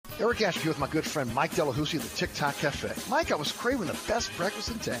Eric Asher here with my good friend Mike Delahousie of the TikTok Cafe. Mike, I was craving the best breakfast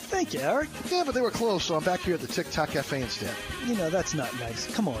in town. Thank you, Eric. Yeah, but they were closed, so I'm back here at the TikTok Cafe instead. You know, that's not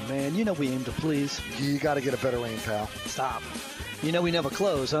nice. Come on, man. You know we aim to please. You got to get a better aim, pal. Stop. You know we never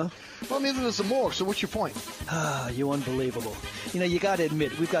close, huh? Well, neither does the morgue, so what's your point? Ah, you unbelievable. You know, you got to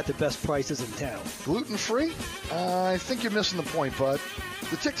admit, we've got the best prices in town. Gluten-free? I think you're missing the point, bud.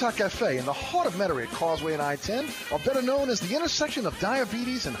 The TikTok Cafe in the heart of Metairie at Causeway and I-10 are better known as the intersection of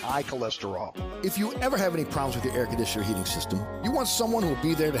diabetes and high cholesterol. If you ever have any problems with your air conditioner heating system, you want someone who will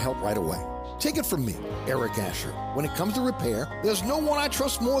be there to help right away. Take it from me, Eric Asher. When it comes to repair, there's no one I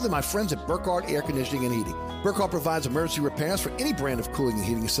trust more than my friends at Burkhardt Air Conditioning and Heating. Burkhardt provides emergency repairs for any brand of cooling and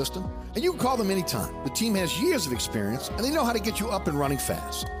heating system, and you can call them anytime. The team has years of experience, and they know how to get you up and running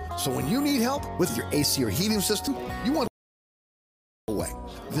fast. So when you need help with your AC or heating system, you want away.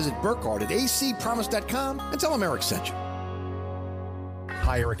 Visit Burkhardt at acpromise.com and tell them Eric sent you.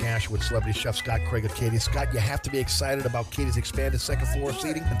 Hi, Eric Asher with celebrity chef Scott Craig of Katie's. Scott, you have to be excited about Katie's expanded second floor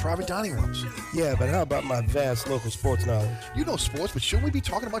seating and private dining rooms. Yeah, but how about my vast local sports knowledge? You know sports, but shouldn't we be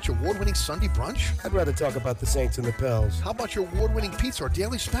talking about your award-winning Sunday brunch? I'd rather talk about the Saints and the Pels. How about your award-winning pizza or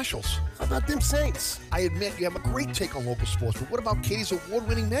daily specials? How about them Saints? I admit you have a great take on local sports, but what about Katie's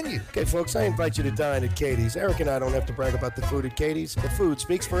award-winning menu? Okay, folks, I invite you to dine at Katie's. Eric and I don't have to brag about the food at Katie's. The food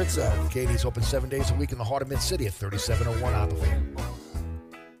speaks for itself. Katie's open 7 days a week in the heart of Mid-City at 3701 Opperville.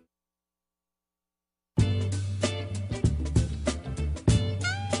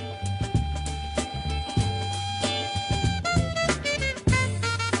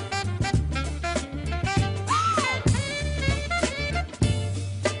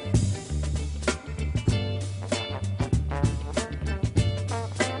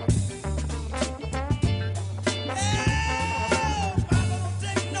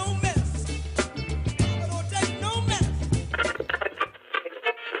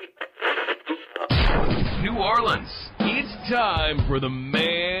 For the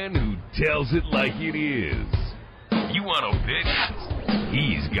man who tells it like it is. You want opinions?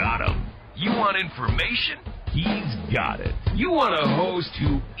 He's got them. You want information? He's got it. You want a host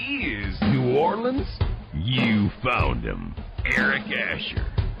who is New Orleans? You found him. Eric Asher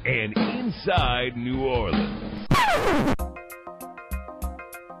and Inside New Orleans.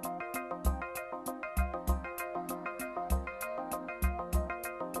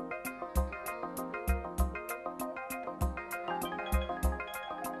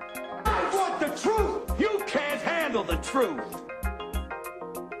 Truth.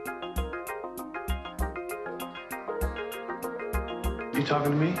 You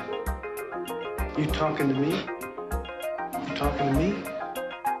talking to me? You talking to me? You talking to me?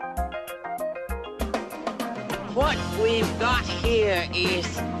 What we've got here is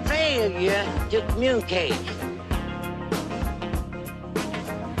failure to communicate.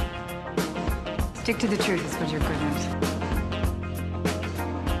 Stick to the truth is what you're good at.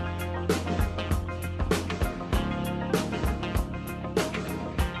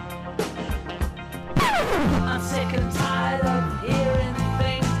 I'm sick and tired of hearing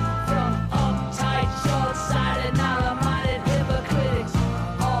things from uptight, short-sighted, narrow-minded hypocrites.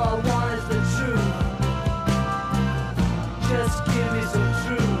 All I want is the truth. Just give me some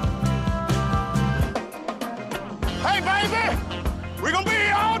truth. Hey, baby! We're gonna be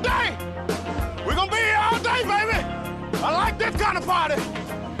here all day! We're gonna be here all day, baby! I like this kind of party!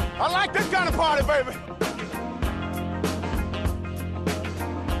 I like this kind of party, baby!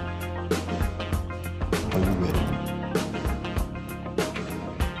 Are you ready?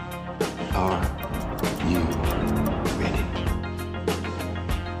 Are you ready?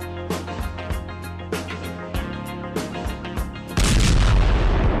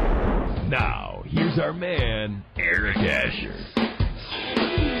 Now, here's our man, Eric Asher.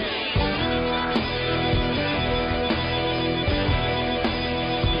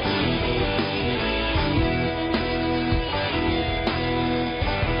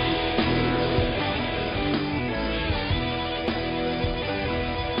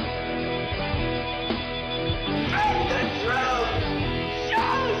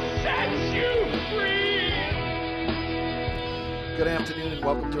 Good afternoon and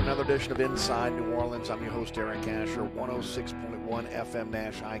welcome to another edition of Inside New Orleans. I'm your host, Eric Asher, 106.1 FM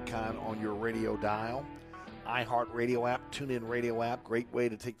Nash Icon on your radio dial. iHeartRadio app, TuneIn Radio app, great way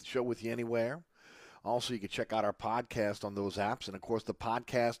to take the show with you anywhere. Also, you can check out our podcast on those apps. And, of course, the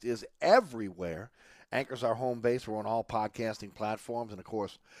podcast is everywhere. Anchor's our home base. We're on all podcasting platforms. And, of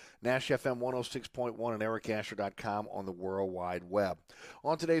course, Nash FM 106.1 and ericasher.com on the World Wide Web.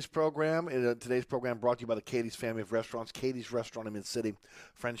 On today's program brought to you by the Katie's family of restaurants. Katie's Restaurant in Mid-City,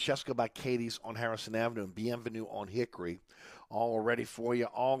 Francesca by Katie's on Harrison Avenue, and Bienvenue on Hickory. all ready for you,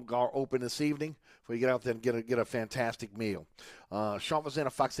 all open this evening for you to get out there and get a fantastic meal. Sean Fazan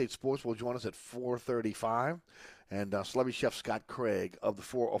of Fox 8 Sports will join us at 4:35. And celebrity chef Scott Craig of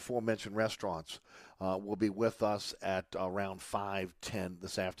the aforementioned restaurants will be with us at around 5:10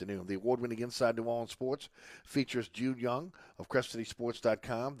 this afternoon. The award-winning Inside New Orleans Sports features Jude Young of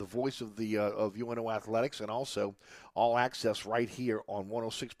CrestCitySports.com, the voice of the of UNO Athletics, and also all access right here on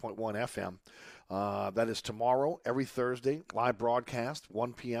 106.1 FM. That is tomorrow, every Thursday, live broadcast,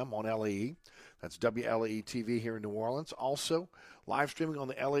 1 p.m. on LAE. That's WLAE TV here in New Orleans. Also, live streaming on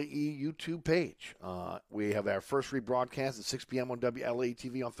the LAE YouTube page. We have our first rebroadcast at 6 p.m. on WLAE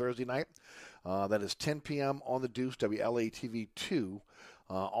TV on Thursday night. That is 10 p.m. on the Deuce, WLAE TV 2.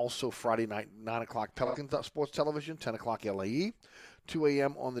 Also Friday night, 9 o'clock Pelican Sports Television, 10 o'clock LAE. 2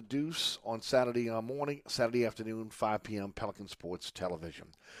 a.m. on the Deuce on Saturday morning, Saturday afternoon, 5 p.m. Pelican Sports Television.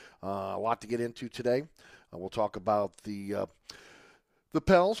 A lot to get into today. We'll talk about the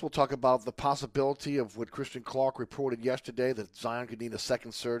Pels. We'll talk about the possibility of what Christian Clark reported yesterday, that Zion could need a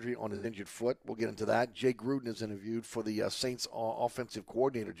second surgery on his injured foot. We'll get into that. Jay Gruden is interviewed for the Saints offensive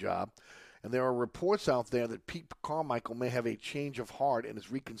coordinator job. And there are reports out there that Pete Carmichael may have a change of heart and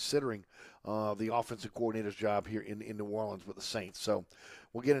is reconsidering the offensive coordinator's job here in New Orleans with the Saints. So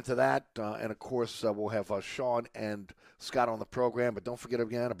we'll get into that. And, of course, we'll have Sean and Scott on the program. But don't forget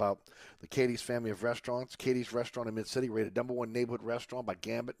again about the Katie's family of restaurants. Katie's Restaurant in Mid-City, rated #1 neighborhood restaurant by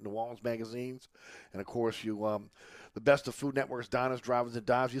Gambit and New Orleans magazines. And, of course, the best of Food Network's diners, drive-ins, and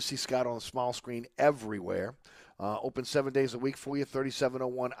dives. You see Scott on the small screen everywhere. Open 7 days a week for you,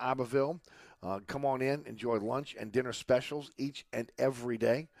 3701 Iberville. Come on in, enjoy lunch and dinner specials each and every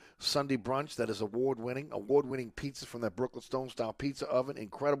day. Sunday brunch that is award-winning pizza from that Brooklyn Stone-style pizza oven,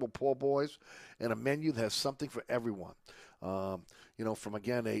 incredible po' boys, and a menu that has something for everyone. From,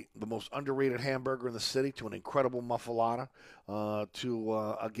 again, the most underrated hamburger in the city to an incredible muffalata,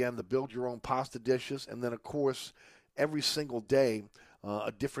 to, again, the build-your-own pasta dishes, and then, of course, every single day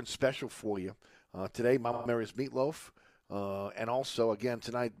a different special for you. Today, Mama Mary's meatloaf. And also, again,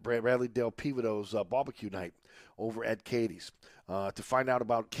 tonight, Bradley Dale Pivoto's barbecue night over at Katie's. To find out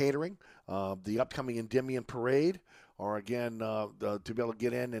about catering, the upcoming Endymion Parade, or again, to be able to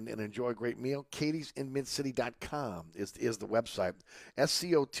get in and enjoy a great meal, katiesinmidcity.com is the website.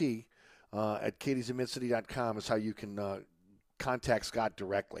 SCOT at katiesinmidcity.com is how you can contact Scott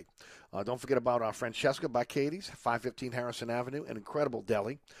directly. Don't forget about Francesca by Katie's, 515 Harrison Avenue, an incredible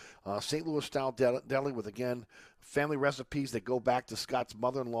deli. St. Louis-style deli with, again, family recipes that go back to Scott's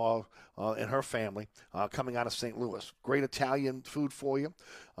mother-in-law and her family coming out of St. Louis. Great Italian food for you,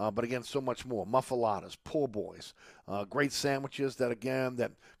 but, again, so much more. Muffalatas, po' boys, great sandwiches that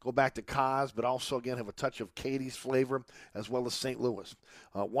go back to Kaz, but also, again, have a touch of Katie's flavor as well as St. Louis.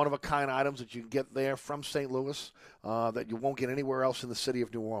 One-of-a-kind items that you can get there from St. Louis that you won't get anywhere else in the city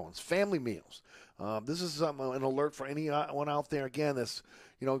of New Orleans. Family meals. This is an alert for anyone out there, again, that's,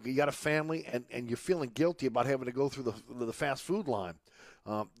 you got a family and you're feeling guilty about having to go through the fast food line.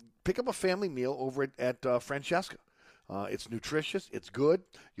 Pick up a family meal over at Francesca. It's nutritious. It's good.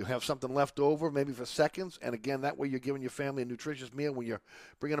 You'll have something left over maybe for seconds. And, again, that way you're giving your family a nutritious meal when you're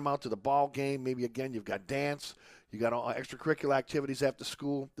bringing them out to the ball game. Maybe, again, you've got dance. You got all extracurricular activities after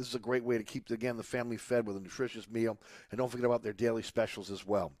school. This is a great way to keep, again, the family fed with a nutritious meal. And don't forget about their daily specials as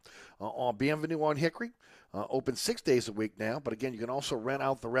well. On Bienvenue on Hickory, open 6 days a week now. But, again, you can also rent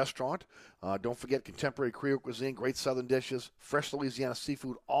out the restaurant. Don't forget contemporary Creole cuisine, great southern dishes, fresh Louisiana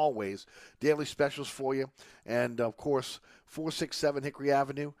seafood always, daily specials for you. And, of course, 467 Hickory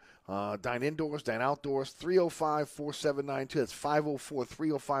Avenue. Dine indoors, dine outdoors, 305-4792. That's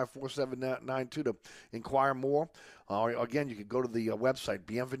 504-305-4792 to inquire more. Again, you can go to the website,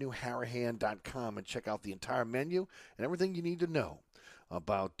 bienvenueharahan.com, and check out the entire menu and everything you need to know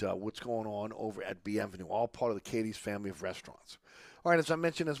about what's going on over at Bienvenue, all part of the Katie's family of restaurants. All right, as I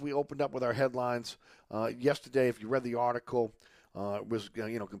mentioned, as we opened up with our headlines, yesterday, if you read the article, it was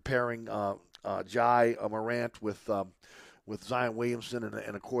comparing Jai Morant with Zion Williamson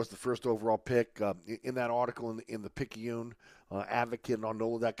and, of course, the first overall pick. In that article in the Picayune Advocate on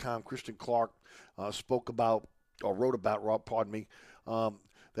NOLA.com, Christian Clark wrote about,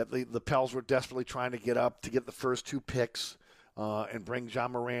 that the Pels were desperately trying to get up to get the first two picks and bring Ja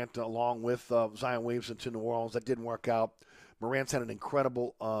Morant along with Zion Williamson to New Orleans. That didn't work out. Morant's had an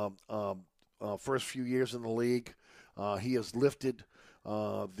incredible first few years in the league. He has lifted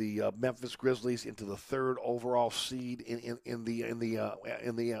the Memphis Grizzlies into the third overall seed in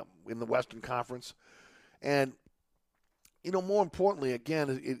the Western Conference, and more importantly,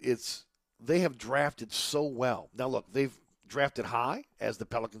 again, it's they have drafted so well. Now, look, they've drafted high, as the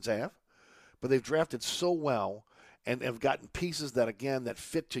Pelicans have, but they've drafted so well, and have gotten pieces that, again, that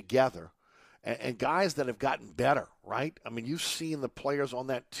fit together, and guys that have gotten better, right? I mean, you've seen the players on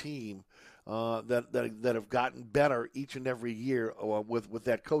that team that have gotten better each and every year with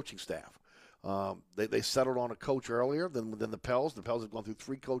that coaching staff. They settled on a coach earlier than the Pels. The Pels have gone through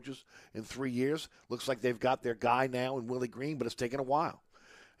 3 coaches in 3 years. Looks like they've got their guy now in Willie Green, but it's taken a while.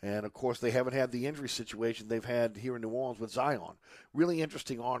 And, of course, they haven't had the injury situation they've had here in New Orleans with Zion. Really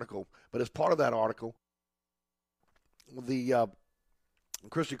interesting article. But as part of that article, the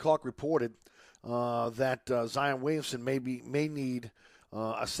Christian Clark reported that Zion Williamson may need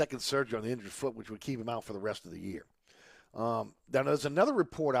a second surgery on the injured foot, which would keep him out for the rest of the year. Now, there's another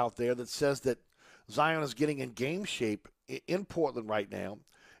report out there that says that Zion is getting in game shape in Portland right now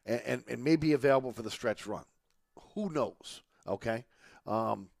and may be available for the stretch run. Who knows, okay?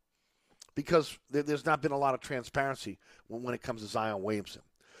 Because there's not been a lot of transparency when it comes to Zion Williamson.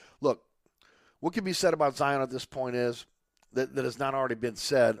 Look, what can be said about Zion at this point is that has not already been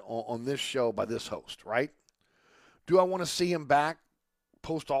said on this show by this host, right? Do I want to see him back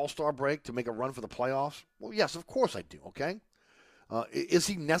post-All-Star break to make a run for the playoffs? Well, yes, of course I do, okay? Is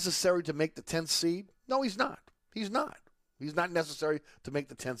he necessary to make the 10th seed? No, he's not. He's not. He's not necessary to make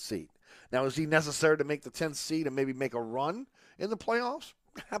the 10th seed. Now, is he necessary to make the 10th seed and maybe make a run in the playoffs?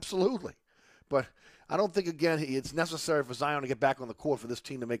 Absolutely. But I don't think, again, it's necessary for Zion to get back on the court for this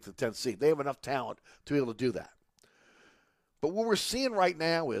team to make the 10th seed. They have enough talent to be able to do that. But what we're seeing right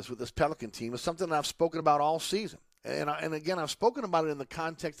now is with this Pelican team is something that I've spoken about all season. And again, I've spoken about it in the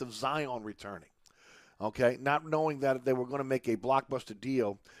context of Zion returning, okay, not knowing that they were going to make a blockbuster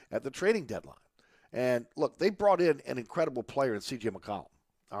deal at the trading deadline. And, look, they brought in an incredible player in C.J. McCollum,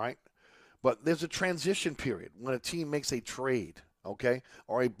 all right? But there's a transition period when a team makes a trade, okay,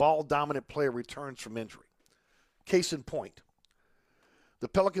 or a ball-dominant player returns from injury. Case in point, the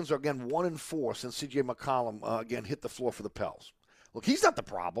Pelicans are, again, 1-4 since C.J. McCollum, again, hit the floor for the Pels. Look, he's not the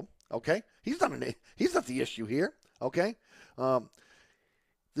problem, okay? He's not the issue here, okay?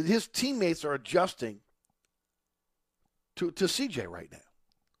 His teammates are adjusting to CJ right now.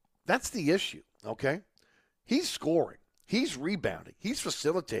 That's the issue, okay? He's scoring. He's rebounding. He's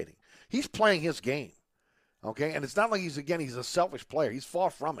facilitating. He's playing his game, okay? And it's not like he's a selfish player. He's far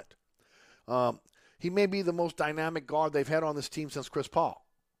from it. He may be the most dynamic guard they've had on this team since Chris Paul.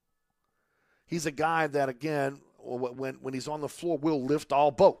 He's a guy that, again, when he's on the floor, will lift all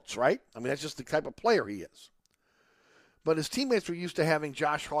boats, right? I mean, that's just the type of player he is. But his teammates were used to having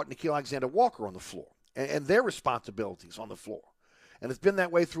Josh Hart and Nickeil Alexander-Walker on the floor and their responsibilities on the floor. And it's been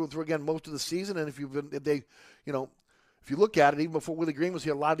that way through again, most of the season. And if you look at it, even before Willie Green was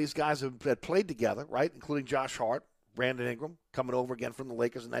here, a lot of these guys had played together, right, including Josh Hart, Brandon Ingram, coming over again from the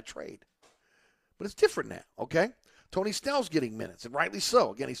Lakers in that trade. But it's different now, okay? Tony Snell's getting minutes, and rightly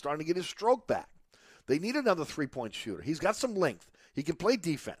so. Again, he's starting to get his stroke back. They need another three-point shooter. He's got some length. He can play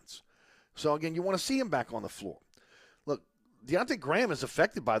defense. So, again, you want to see him back on the floor. Look, Devontae Graham is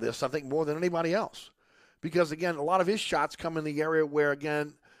affected by this, I think, more than anybody else. Because, again, a lot of his shots come in the area where,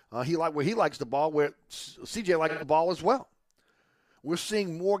 again, where he likes the ball, where CJ likes the ball as well. We're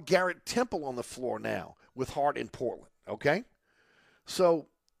seeing more Garrett Temple on the floor now with Hart in Portland, okay? So,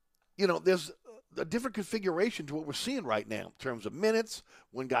 there's a different configuration to what we're seeing right now in terms of minutes,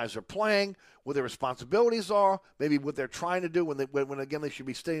 when guys are playing, what their responsibilities are, maybe what they're trying to do when again, they should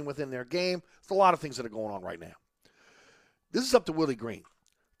be staying within their game. There's a lot of things that are going on right now. This is up to Willie Green.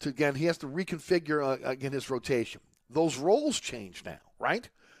 He has to reconfigure, again, his rotation. Those roles change now, right?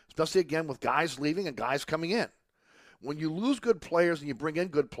 Especially, again, with guys leaving and guys coming in. When you lose good players and you bring in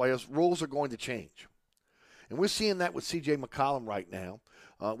good players, roles are going to change. And we're seeing that with C.J. McCollum right now,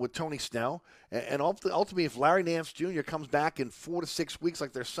 with Tony Snell. And ultimately, if Larry Nance Jr. comes back in 4 to 6 weeks,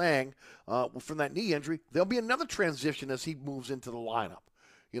 like they're saying, from that knee injury, there'll be another transition as he moves into the lineup.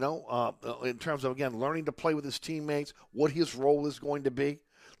 In terms of, again, learning to play with his teammates, what his role is going to be.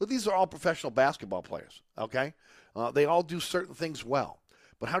 Look, these are all professional basketball players, okay? They all do certain things well.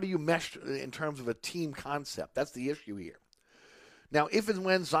 But how do you mesh in terms of a team concept? That's the issue here. Now, if and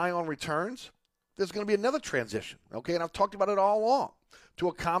when Zion returns, there's going to be another transition, okay? And I've talked about it all along to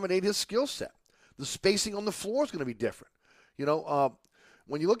accommodate his skill set. The spacing on the floor is going to be different.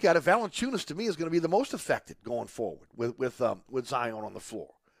 When you look at it, Valanciunas, to me, is going to be the most affected going forward with Zion on the floor.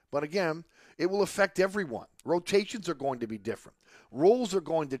 But, again, it will affect everyone. Rotations are going to be different. Roles are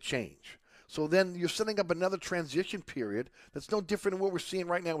going to change. So then you're setting up another transition period that's no different than what we're seeing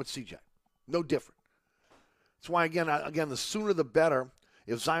right now with CJ. No different. That's why, again, the sooner the better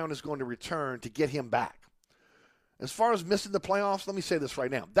if Zion is going to return to get him back. As far as missing the playoffs, let me say this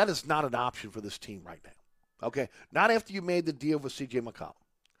right now. That is not an option for this team right now. Okay? Not after you made the deal with C.J. McCollum.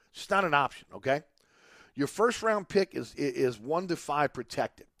 It's not an option, okay? your first-round pick is 1 to 5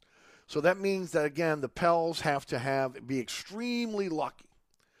 protected. So that means that, again, the Pels have to be extremely lucky,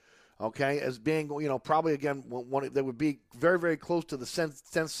 okay, as being, probably, again, they would be very, very close to the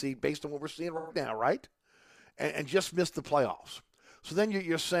 10th seed based on what we're seeing right now, right? And just miss the playoffs. So then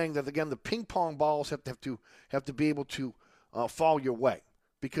you're saying that, again, the ping pong balls have to be able to fall your way,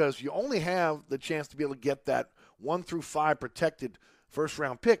 because you only have the chance to be able to get that 1 through 5 protected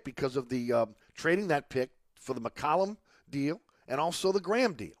first-round pick because of the trading that pick for the McCollum deal and also the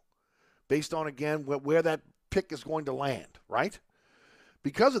Graham deal, based on, again, where that pick is going to land, right?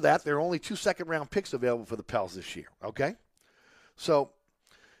 Because of that, there are only 2 second-round picks available for the Pels this year, okay? So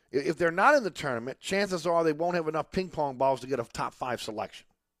if they're not in the tournament, chances are they won't have enough ping pong balls to get a top 5 selection.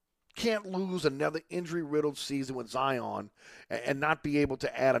 Can't lose another injury-riddled season with Zion and not be able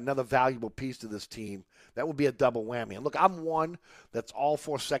to add another valuable piece to this team. That would be a double whammy. And look, I'm one that's all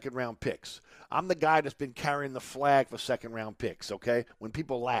for second-round picks. I'm the guy that's been carrying the flag for second-round picks, okay, when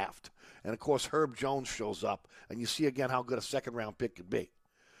people laughed. And, of course, Herb Jones shows up, and you see, again, how good a second-round pick could be.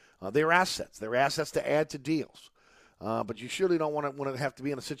 They're assets. They're assets to add to deals. But you surely don't want to have to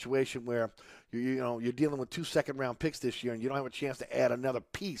be in a situation where you're dealing with 2 second-round picks this year and you don't have a chance to add another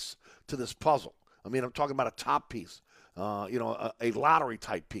piece to this puzzle. I mean, I'm talking about a top piece, a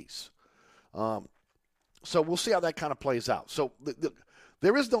lottery-type piece. So we'll see how that kind of plays out. So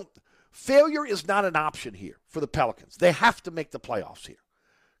there is no – failure is not an option here for the Pelicans. They have to make the playoffs here,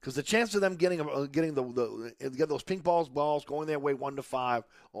 because the chance of them getting those ping balls going their way 1 to 5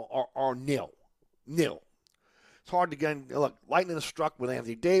 are nil. It's hard to get. Look, lightning is struck with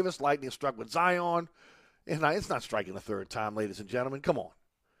Anthony Davis. Lightning is struck with Zion. And it's not striking the third time, ladies and gentlemen. Come on.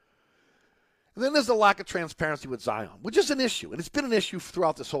 And then there's the lack of transparency with Zion, which is an issue. And it's been an issue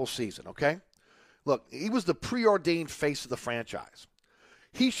throughout this whole season, okay? Look, he was the preordained face of the franchise.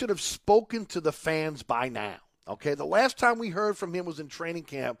 He should have spoken to the fans by now, okay? The last time we heard from him was in training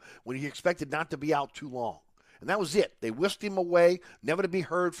camp when he expected not to be out too long. And that was it. They whisked him away, never to be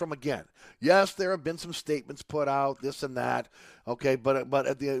heard from again. Yes, there have been some statements put out, this and that, okay, but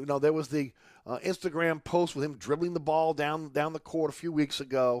at there was the Instagram post with him dribbling the ball down the court a few weeks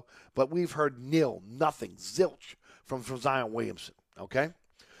ago, but we've heard nothing, zilch from Zion Williamson, okay?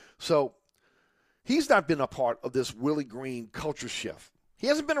 So he's not been a part of this Willie Green culture shift. He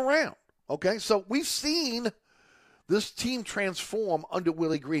hasn't been around, okay? So we've seen this team transform under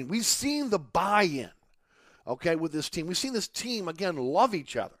Willie Green. We've seen the buy-in, okay, with this team. We've seen this team, again, love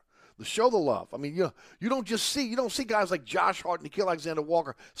each other, show the love. I mean, you don't see guys like Josh Hart and Nickeil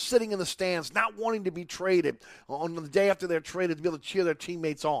Alexander-Walker sitting in the stands not wanting to be traded on the day after they're traded to be able to cheer their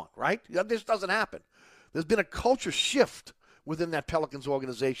teammates on, right? This doesn't happen. There's been a culture shift within that Pelicans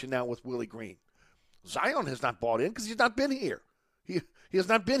organization now with Willie Green. Zion has not bought in because he's not been here. He has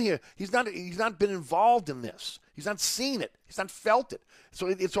not been here. He's not been involved in this. He's not seen it. He's not felt it. So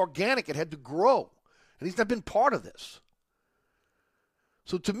it's organic. It had to grow. And he's not been part of this.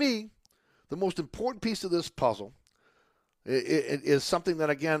 So to me, the most important piece of this puzzle is something that,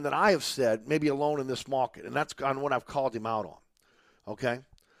 again, that I have said, maybe alone in this market, and that's on what I've called him out on. Okay?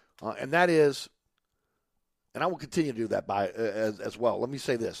 And that is, and I will continue to do that as well. Let me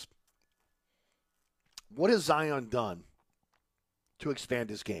say this. What has Zion done to expand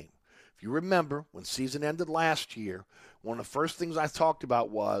his game? If you remember, when season ended last year, one of the first things I talked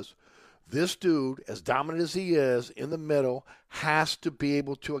about was this dude, as dominant as he is in the middle, has to be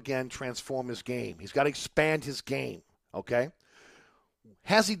able to, again, transform his game. He's got to expand his game, okay?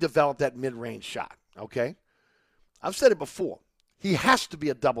 Has he developed that mid-range shot, okay? I've said it before. He has to be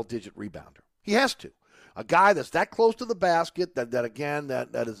a double-digit rebounder. He has to. A guy that's that close to the basket,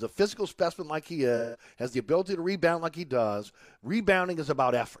 that is a physical specimen like he is, has the ability to rebound like he does. Rebounding is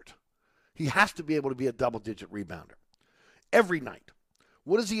about effort. He has to be able to be a double-digit rebounder every night.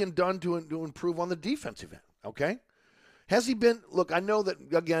 What has he done to improve on the defensive end, okay? Has he been – look, I know that,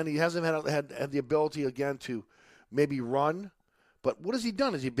 again, he hasn't had the ability, again, to maybe run. But what has he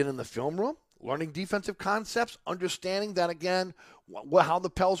done? Has he been in the film room, learning defensive concepts, understanding that, again, how the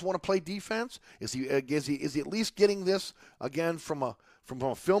Pels want to play defense? Is he at least getting this, again, from a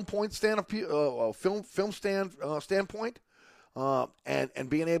film standpoint, and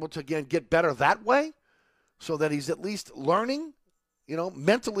being able to, again, get better that way so that he's at least learning,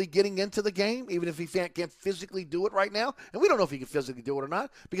 mentally getting into the game, even if he can't physically do it right now. And we don't know if he can physically do it or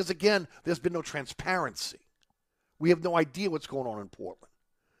not because, again, there's been no transparency. We have no idea what's going on in Portland.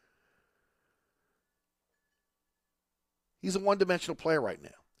 He's a one-dimensional player right now.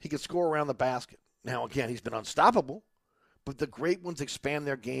 He can score around the basket. Now, again, he's been unstoppable, but the great ones expand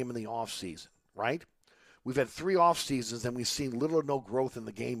their game in the offseason, right? we've had 3 off seasons, and we've seen little or no growth in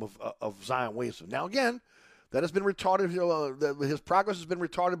the game of Zion Williamson. Now, again, that has been retarded. His progress has been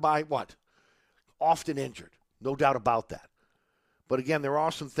retarded by what? Often injured. No doubt about that. But, again, there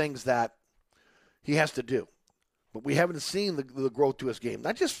are some things that he has to do. But we haven't seen the growth to his game,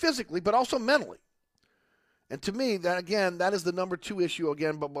 not just physically, but also mentally. And to me, that is the number 2 issue,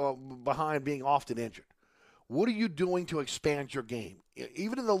 again, behind being often injured. What are you doing to expand your game?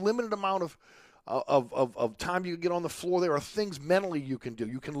 Even in the limited amount of time you get on the floor, there are things mentally you can do.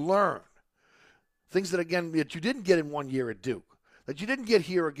 You can learn. Things that, again, that you didn't get in 1 year at Duke, that you didn't get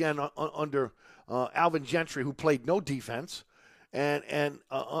here, again, under Alvin Gentry, who played no defense, and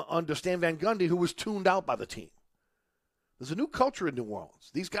under Stan Van Gundy, who was tuned out by the team. There's a new culture in New Orleans.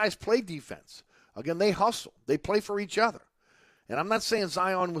 These guys play defense. Again, they hustle. They play for each other. And I'm not saying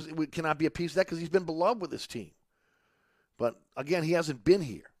Zion cannot be a piece of that because he's been beloved with his team. But, again, he hasn't been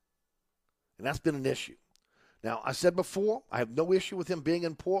here. And that's been an issue. Now, I said before, I have no issue with him being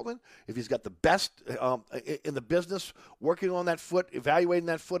in Portland. If he's got the best in the business, working on that foot, evaluating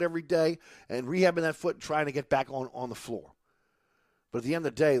that foot every day, and rehabbing that foot and trying to get back on the floor. But at the end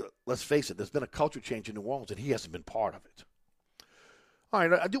of the day, let's face it, there's been a culture change in New Orleans, and he hasn't been part of it. All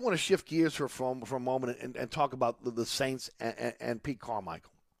right, I do want to shift gears for a moment and talk about the Saints and Pete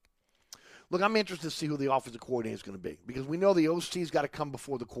Carmichael. Look, I'm interested to see who the offensive coordinator is going to be because we know the OC's got to come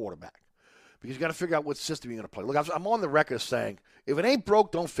before the quarterback because you got to figure out what system you're going to play. Look, I'm on the record saying if it ain't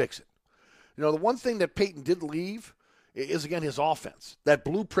broke, don't fix it. You know, the one thing that Peyton did leave is, again, his offense, that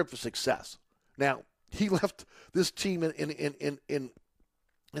blueprint for success. Now, he left this team in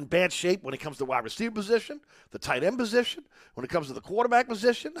bad shape when it comes to the wide receiver position, the tight end position, when it comes to the quarterback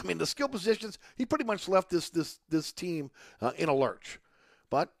position. I mean, the skill positions, he pretty much left this team in a lurch.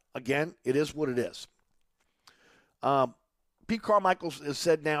 But, again, it is what it is. Pete Carmichael is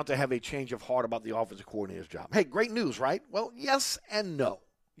said now to have a change of heart about the offensive coordinator's job. Hey, great news, right? Well, yes and no.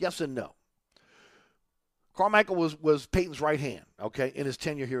 Yes and no. Carmichael was Peyton's right hand, okay, in his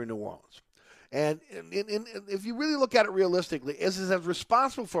tenure here in New Orleans. And if you really look at it realistically, is as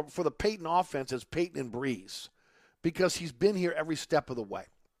responsible for the Peyton offense as Peyton and Breeze because he's been here every step of the way.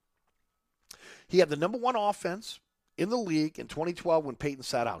 He had the number 1 offense in the league in 2012 when Peyton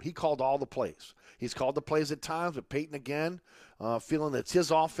sat out. He called all the plays. He's called the plays at times, but Peyton, again, feeling that it's his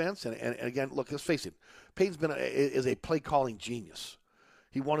offense. And again, look, let's face it, Peyton's is a play-calling genius.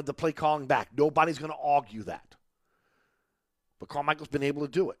 He wanted the play calling back. Nobody's going to argue that. But Carmichael's been able to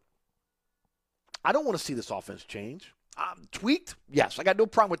do it. I don't want to see this offense change. Tweaked? Yes, I got no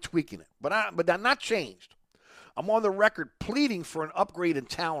problem with tweaking it, but not changed. I'm on the record pleading for an upgrade in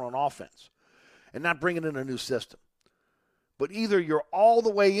talent on offense and not bringing in a new system. But either you're all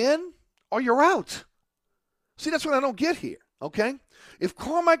the way in or you're out. See, that's what I don't get here, okay? If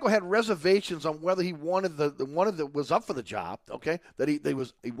Carmichael had reservations on whether he wanted was up for the job, okay, that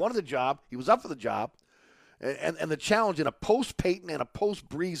he wanted the job, he was up for the job, and the challenge in a post-Peyton and a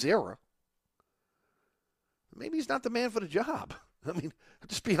post-Breeze era, maybe he's not the man for the job. I mean,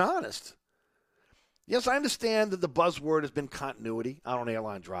 just being honest. Yes, I understand that the buzzword has been continuity out on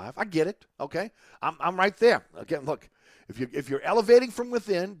Airline Drive. I get it, okay? I'm right there. Again, look, if you're elevating from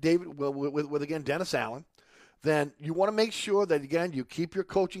within, David, with again, Dennis Allen, then you want to make sure that, again, you keep your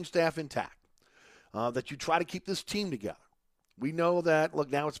coaching staff intact, that you try to keep this team together. We know that, look,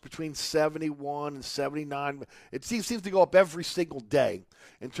 now it's between 71 and 79. It seems to go up every single day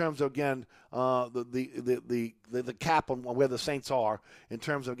in terms of, again, the cap on where the Saints are in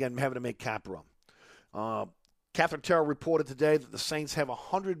terms of, again, having to make cap room. Catherine Terrell reported today that the Saints have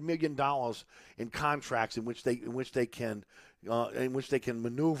 $100 million in contracts in which they can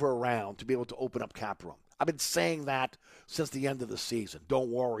maneuver around to be able to open up cap room. I've been saying that since the end of the season.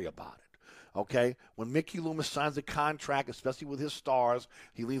 Don't worry about it. Okay, when Mickey Loomis signs a contract, especially with his stars,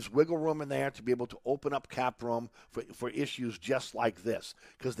 he leaves wiggle room in there to be able to open up cap room for issues just like this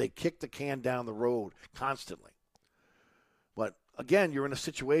because they kick the can down the road constantly. But, again, you're in a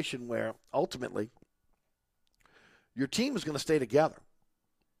situation where ultimately your team is going to stay together.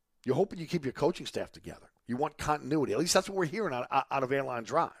 You're hoping you keep your coaching staff together. You want continuity. At least that's what we're hearing out of Airline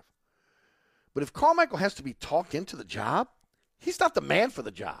Drive. But if Carmichael has to be talked into the job, he's not the man for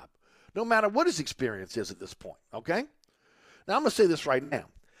the job, no matter what his experience is at this point, okay? Now, I'm going to say this right now.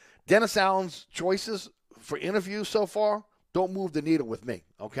 Dennis Allen's choices for interviews so far don't move the needle with me,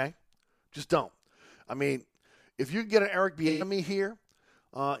 okay? Just don't. I mean, if you get an Eric Bieniemy here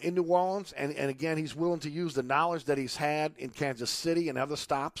in New Orleans, and again, he's willing to use the knowledge that he's had in Kansas City and other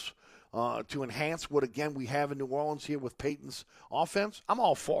stops to enhance what, again, we have in New Orleans here with Peyton's offense, I'm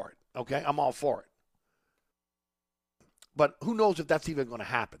all for it, okay? I'm all for it. But who knows if that's even going to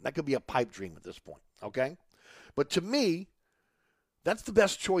happen. That could be a pipe dream at this point, okay? But to me, that's the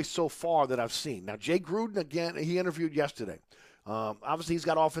best choice so far that I've seen. Now, Jay Gruden, again, he interviewed yesterday. Obviously, he's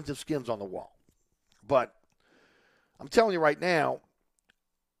got offensive skins on the wall. But I'm telling you right now,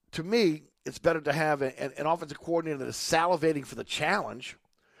 to me, it's better to have an offensive coordinator that is salivating for the challenge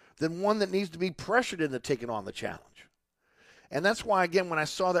than one that needs to be pressured into taking on the challenge. And that's why, again, when I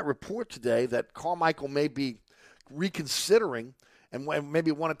saw that report today that Carmichael may be reconsidering and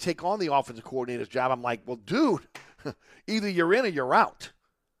maybe want to take on the offensive coordinator's job, I'm like, well, dude, either you're in or you're out.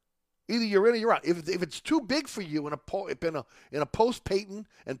 Either you're in or you're out. If it's too big for you in a post-Peyton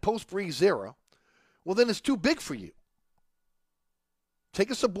and post-Breeze era, well, then it's too big for you. Take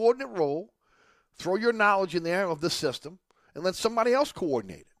a subordinate role, throw your knowledge in there of the system, and let somebody else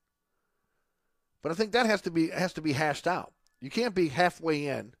coordinate it. But I think that has to be hashed out. You can't be halfway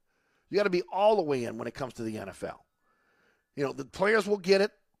in. You got to be all the way in when it comes to the NFL. You know, the players will get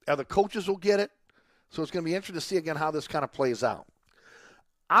it, other coaches will get it. So it's going to be interesting to see, again, how this kind of plays out.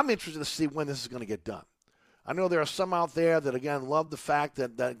 I'm interested to see when this is going to get done. I know there are some out there that, again, love the fact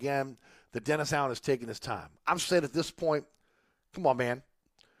that Dennis Allen is taking his time. I'm saying at this point, come on, man.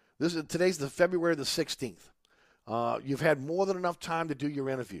 Today's the February the 16th. You've had more than enough time to do your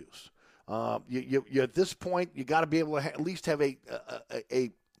interviews. You at this point, you got to be able to at least have a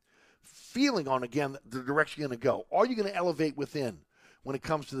feeling on, again, the direction you're going to go. Are you going to elevate within when it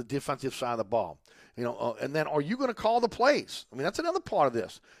comes to the defensive side of the ball? You know, and then are you going to call the plays? I mean, that's another part of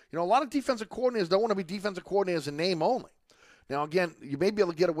this. You know, a lot of defensive coordinators don't want to be defensive coordinators in name only. Now, again, you may be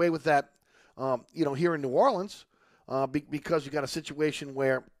able to get away with that, here in New Orleans because you got a situation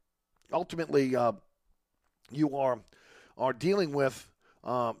where ultimately you are dealing with,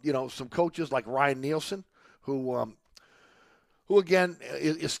 some coaches like Ryan Nielsen who again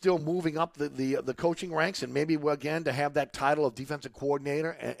is still moving up the coaching ranks, and maybe again to have that title of defensive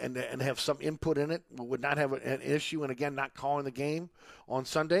coordinator and have some input in it would not have an issue, and again not calling the game on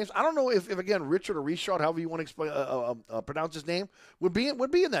Sundays. I don't know if again Richard or Richard, however you want to pronounce his name, would be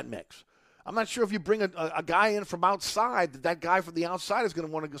in that mix. I'm not sure if you bring a guy in from outside, that guy from the outside is going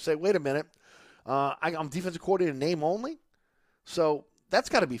to want to say, wait a minute, I'm defensive coordinator in name only, so that's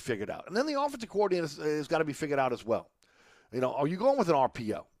got to be figured out. And then the offensive coordinator has got to be figured out as well. You know, are you going with an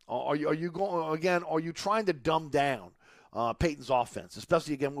RPO? Are you going again? Are you trying to dumb down Peyton's offense,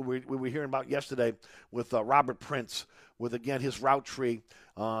 especially again what we were hearing about yesterday with Robert Prince, with again his route tree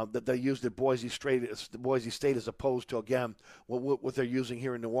that they used at Boise State as opposed to again what they're using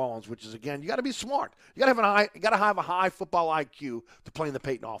here in New Orleans, which is again you got to be smart. You got to have a high football IQ to play in the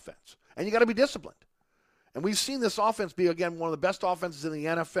Peyton offense, and you got to be disciplined. And we've seen this offense be again one of the best offenses in the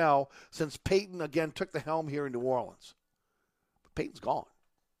NFL since Peyton again took the helm here in New Orleans. Peyton's gone.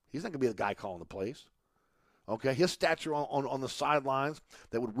 He's not going to be the guy calling the plays. Okay, his stature on the sidelines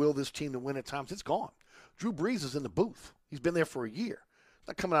that would will this team to win at times, it's gone. Drew Brees is in the booth. He's been there for a year. He's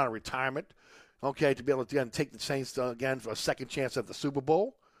not coming out of retirement, okay, to be able to again, take the Saints again for a second chance at the Super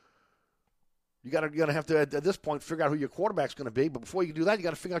Bowl. You're going to have to, at this point, figure out who your quarterback's going to be. But before you can do that, you got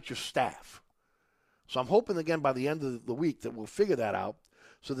to figure out your staff. So I'm hoping, again, by the end of the week that we'll figure that out,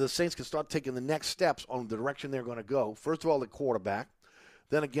 so the Saints can start taking the next steps on the direction they're going to go. First of all, the quarterback.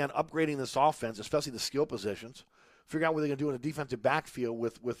 Then, again, upgrading this offense, especially the skill positions. Figure out what they're going to do in the defensive backfield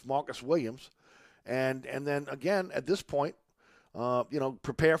with Marcus Williams. And then, again, at this point,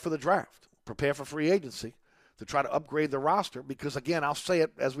 prepare for the draft. Prepare for free agency to try to upgrade the roster. Because, again, I'll say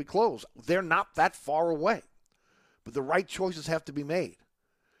it as we close. They're not that far away. But the right choices have to be made.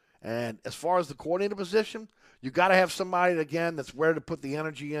 And as far as the coordinator position, you got to have somebody, again, that's ready to put the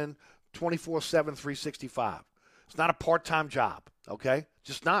energy in 24/7, 365. It's not a part-time job, okay?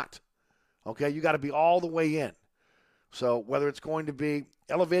 Just not, okay? You got to be all the way in. So whether it's going to be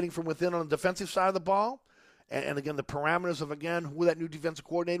elevating from within on the defensive side of the ball, and again, the parameters of, again, who that new defensive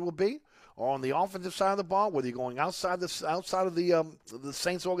coordinator will be, or on the offensive side of the ball, whether you're going outside of the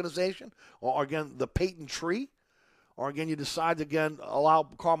Saints organization, or, again, the Peyton tree, or, again, you decide to, again, allow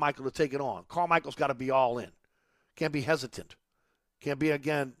Carmichael to take it on. Carmichael's got to be all in. Can't be hesitant. Can't be,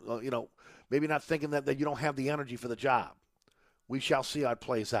 again, maybe not thinking that you don't have the energy for the job. We shall see how it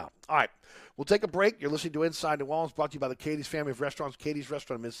plays out. All right, we'll take a break. You're listening to Inside New Orleans, brought to you by the Katie's family of restaurants. Katie's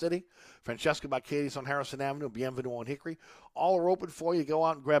Restaurant in Mid-City, Francesca by Katie's on Harrison Avenue, Bienvenue on Hickory. All are open for you. Go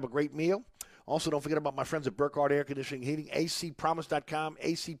out and grab a great meal. Also, don't forget about my friends at Burkhardt Air Conditioning Heating, acpromise.com,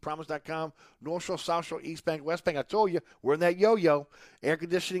 acpromise.com, North Shore, South Shore, East Bank, West Bank. I told you, we're in that yo-yo. Air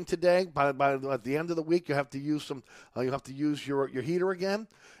conditioning today, at the end of the week, you have to use your heater again.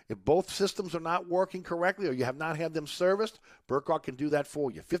 If both systems are not working correctly or you have not had them serviced, Burkhardt can do that for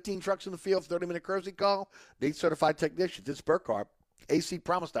you. 15 trucks in the field, 30-minute courtesy call, 8 certified technicians. It's Burkhardt,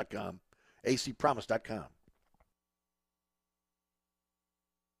 acpromise.com, acpromise.com.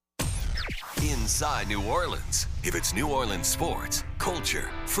 Inside New Orleans. If it's New Orleans sports, culture,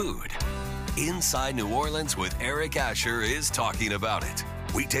 food, Inside New Orleans with Eric Asher is talking about it.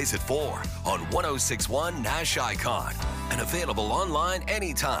 Weekdays at 4 on 106.1 Nash Icon and available online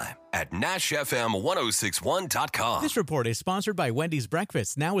anytime at NashFM1061.com. This report is sponsored by Wendy's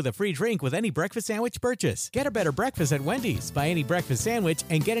Breakfast, now with a free drink with any breakfast sandwich purchase. Get a better breakfast at Wendy's. Buy any breakfast sandwich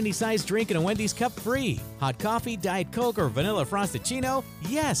and get any size drink in a Wendy's cup free. Hot coffee, Diet Coke, or vanilla Frosted-Chino?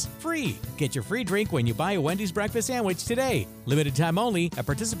 Yes, free. Get your free drink when you buy a Wendy's breakfast sandwich today. Limited time only at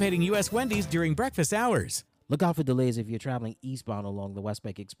participating U.S. Wendy's during breakfast hours. Look out for delays if you're traveling eastbound along the West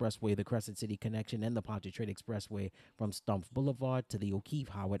Bank Expressway, the Crescent City Connection, and the Pontchartrain Expressway from Stumpf Boulevard to the O'Keefe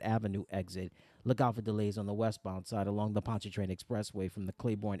Howard Avenue exit. Look out for delays on the westbound side along the Pontchartrain Expressway from the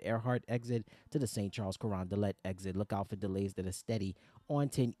Claiborne Earhart exit to the St. Charles Carondelet exit. Look out for delays that are steady on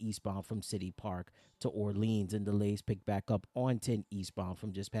 10 eastbound from City Park to Orleans, and delays pick back up on 10 eastbound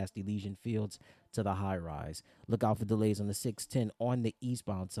from just past Elysian Fields to the High Rise. Look out for delays on the 610 on the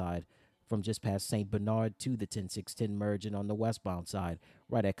eastbound side from just past St. Bernard to the 10610 merge, and on the westbound side,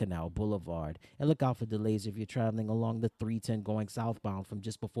 right at Canal Boulevard. And look out for delays if you're traveling along the 310 going southbound from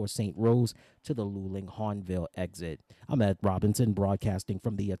just before St. Rose to the Luling-Hahnville exit. I'm Ed Robinson, broadcasting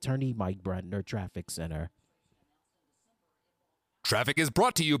from the Attorney Mike Brandner Traffic Center. Traffic is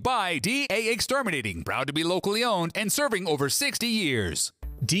brought to you by DA Exterminating, proud to be locally owned and serving over 60 years.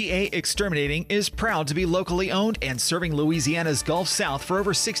 DA Exterminating is proud to be locally owned and serving Louisiana's Gulf South for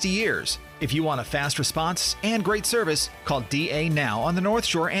over 60 years. If you want a fast response and great service, call DA now on the North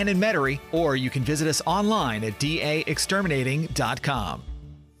Shore and in Metairie, or you can visit us online at daexterminating.com.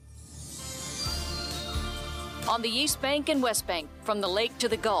 On the East Bank and West Bank, from the lake to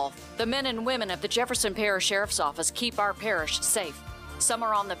the Gulf, the men and women of the Jefferson Parish Sheriff's Office keep our parish safe. Some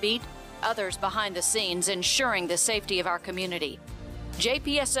are on the beat, others behind the scenes, ensuring the safety of our community.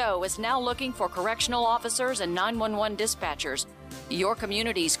 JPSO is now looking for correctional officers and 911 dispatchers. Your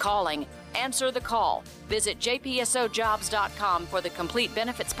community's calling. Answer the call. Visit jpsojobs.com for the complete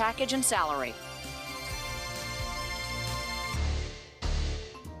benefits package and salary.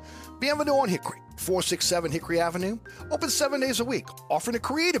 Bienvenue on Hickory, 467 Hickory Avenue. Open 7 days a week, offering a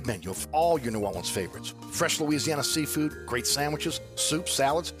creative menu of all your New Orleans favorites. Fresh Louisiana seafood, great sandwiches, soups,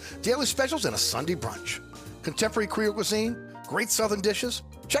 salads, daily specials, and a Sunday brunch. Contemporary Creole cuisine, great Southern dishes.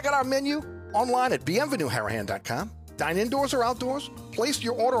 Check out our menu online at bienvenueharahan.com. Dine indoors or outdoors. Place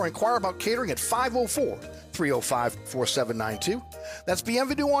your order or inquire about catering at 504-305-4792. That's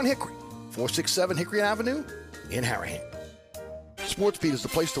Bienvenue on Hickory, 467 Hickory Avenue in Harahan. SportsBeat is the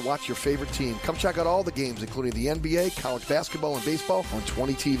place to watch your favorite team. Come check out all the games, including the NBA, college basketball, and baseball on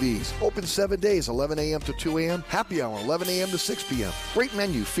 20 TVs. Open 7 days, 11 a.m. to 2 a.m. Happy hour, 11 a.m. to 6 p.m. Great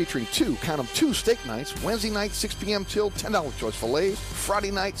menu featuring two steak nights. Wednesday night, 6 p.m. till $10 choice fillets.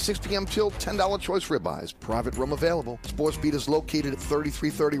 Friday night, 6 p.m. till $10 choice ribeyes. Private room available. SportsBeat is located at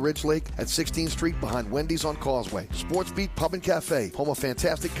 3330 Ridge Lake at 16th Street behind Wendy's on Causeway. SportsBeat Pub and Cafe, home of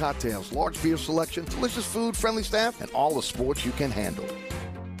fantastic cocktails, large beer selection, delicious food, friendly staff, and all the sports you can handle.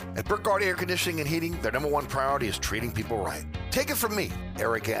 At Burkhardt Air Conditioning and Heating, their number one priority is treating people right. Take it from me,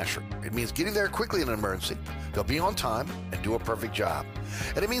 Eric Asher. It means getting there quickly in an emergency. They'll be on time and do a perfect job.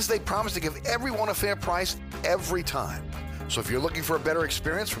 And it means they promise to give everyone a fair price every time. So if you're looking for a better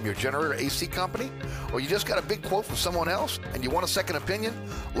experience from your generator AC company, or you just got a big quote from someone else and you want a second opinion,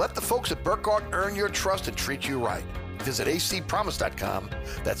 let the folks at Burkhardt earn your trust and treat you right. Visit acpromise.com.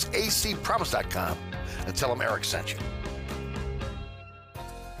 That's acpromise.com, and tell them Eric sent you.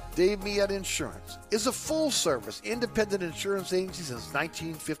 Dave Miette Insurance is a full-service independent insurance agency since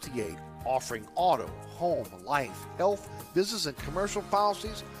 1958, offering auto, home, life, health, business, and commercial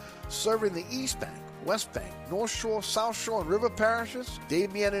policies, serving the East Bank, West Bank, North Shore, South Shore, and River parishes.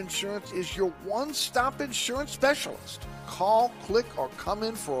 Dave Miette Insurance is your one-stop insurance specialist. Call, click, or come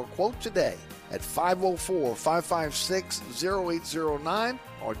in for a quote today at 504-556-0809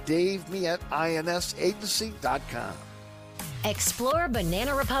 or DaveMietteINSAgency.com. Explore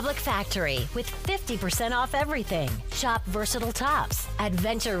Banana Republic Factory with 50% off everything. Shop versatile tops,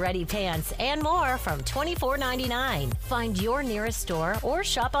 adventure-ready pants, and more from $24.99. Find your nearest store or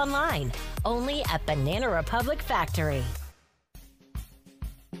shop online. Only at Banana Republic Factory.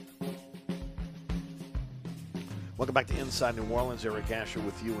 Welcome back to Inside New Orleans. Eric Asher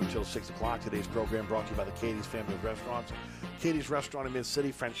with you until 6 o'clock. Today's program brought to you by the Katie's family of restaurants. Katie's Restaurant in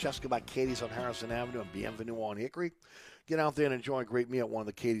Mid-City, Francesca by Katie's on Harrison Avenue, and Bienvenue on Hickory. Get out there and enjoy a great meal at one of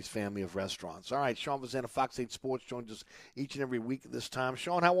the Katie's family of restaurants. All right, Sean Vazana, Fox 8 Sports, joins us each and every week at this time.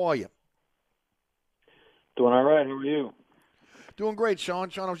 Sean, how are you? Doing all right. How are you? Doing great,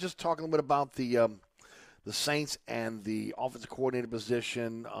 Sean. Sean, I was just talking a little bit about the Saints and the offensive coordinator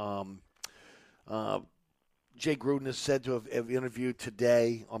position. Jay Gruden is said to have interviewed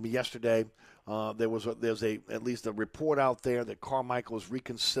yesterday. There's at least a report out there that Carmichael is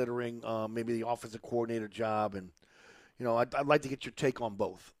reconsidering maybe the offensive coordinator job, and I'd like to get your take on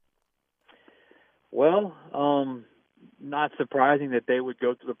both. Well, not surprising that they would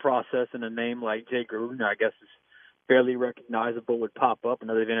go through the process, and a name like Jay Gruden, I guess, is fairly recognizable, would pop up. I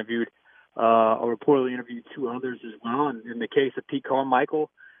know they've interviewed or reportedly interviewed two others as well. And in the case of Pete Carmichael,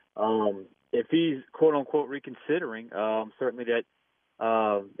 if he's quote unquote reconsidering, certainly that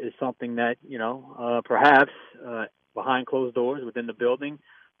is something that perhaps behind closed doors within the building,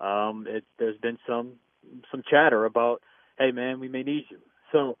 there's been some chatter about, hey man, we may need you.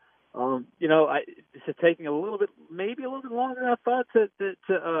 So this is taking maybe a little bit longer than I thought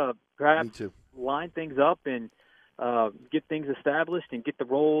to perhaps line things up and get things established and get the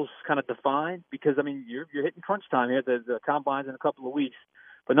roles kind of defined, because I mean you're hitting crunch time here. The combine's in a couple of weeks.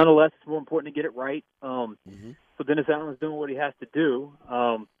 But nonetheless, it's more important to get it right. So Dennis Allen's doing what he has to do.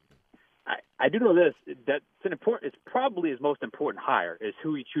 I do know this, that it's probably his most important hire is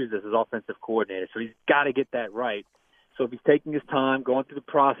who he chooses as his offensive coordinator. So he's got to get that right. So if he's taking his time, going through the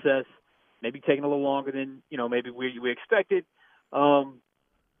process, maybe taking a little longer than maybe we expected,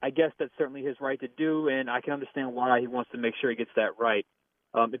 I guess that's certainly his right to do, and I can understand why he wants to make sure he gets that right.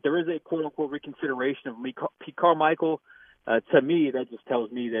 If there is a quote-unquote reconsideration of Pete Carmichael, to me, that just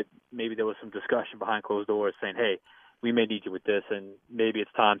tells me that maybe there was some discussion behind closed doors saying, hey, we may need you with this, and maybe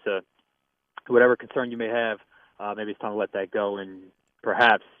it's time to, whatever concern you may have, maybe it's time to let that go, and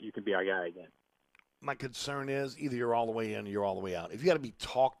perhaps you can be our guy again. My concern is either you're all the way in or you're all the way out. If you got to be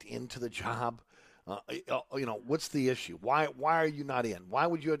talked into the job, what's the issue? Why are you not in? Why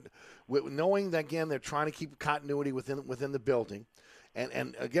would you, knowing that, again, they're trying to keep continuity within the building,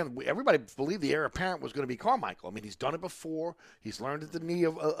 and again, everybody believed the heir apparent was going to be Carmichael. I mean, he's done it before. He's learned at the knee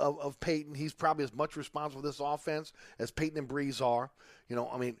of Peyton. He's probably as much responsible for this offense as Peyton and Breeze are.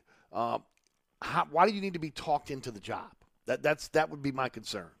 Why do you need to be talked into the job? That would be my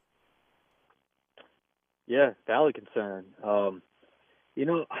concern. Yeah, valid concern. On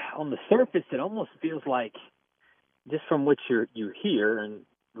the surface, it almost feels like, just from what you hear and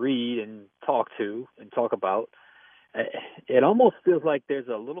read and talk about, it almost feels like there's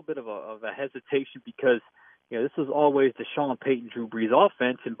a little bit of a hesitation because, this was always the Sean Payton, Drew Brees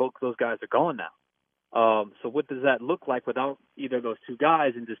offense, and both of those guys are gone now. So what does that look like without either of those two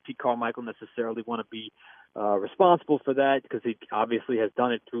guys? And does Pete Carmichael necessarily want to be responsible for that? Because he obviously has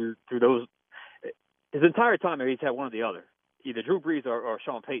done it through those. His entire time here, he's had one or the other, either Drew Brees or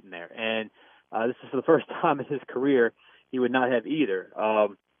Sean Payton there. And this is for the first time in his career he would not have either.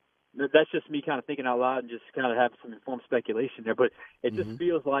 That's just me kind of thinking out loud and just kind of have some informed speculation there. But it just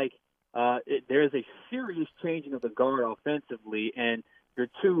feels like there is a serious changing of the guard offensively, and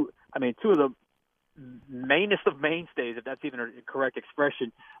two of the mainest of mainstays, if that's even a correct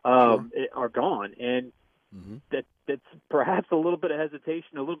expression, are gone. And that's perhaps a little bit of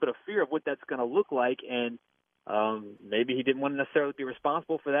hesitation, a little bit of fear of what that's going to look like. And maybe he didn't want to necessarily be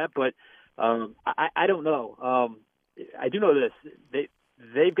responsible for that, but I don't know. I do know this.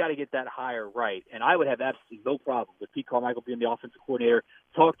 They've got to get that hire right, and I would have absolutely no problem with Pete Carmichael being the offensive coordinator,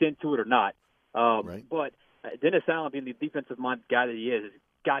 talked into it or not. But Dennis Allen, being the defensive-minded guy that he is, has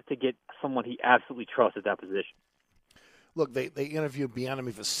got to get someone he absolutely trusts at that position. Look, they interviewed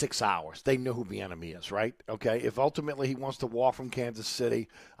Bieniemy for 6 hours. They know who Bieniemy is, right? Okay, if ultimately he wants to walk from Kansas City,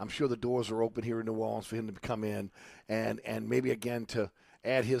 I'm sure the doors are open here in New Orleans for him to come in and maybe again to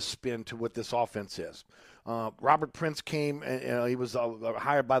add his spin to what this offense is. Robert Prince came, and he was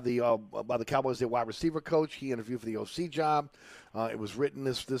hired by the Cowboys, their wide receiver coach. He interviewed for the OC job. It was written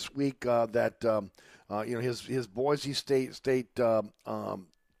this week that his Boise State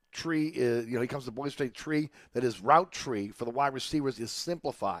tree is, he comes to Boise State tree, that his route tree for the wide receivers is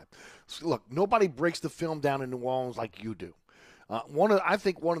simplified. So look, nobody breaks the film down in New Orleans like you do. I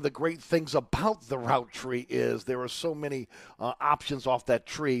think one of the great things about the route tree is there are so many options off that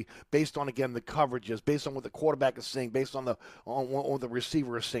tree based on, again, the coverages, based on what the quarterback is seeing, based on what the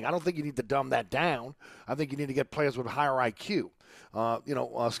receiver is seeing. I don't think you need to dumb that down. I think you need to get players with higher IQ.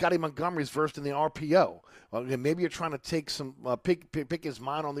 Scotty Montgomery's versed in the RPO. Again, maybe you're trying to take some pick his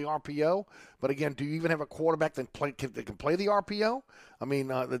mind on the RPO. But again, do you even have a quarterback that can play the RPO? I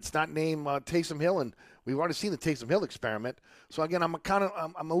mean, it's not named Taysom Hill, and we've already seen the Taysom Hill experiment. So again, I'm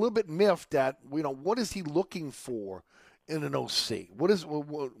a little bit miffed at what is he looking for in an OC? What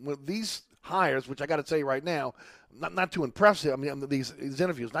these hires, which I got to tell you right now, not too impressive. I mean, these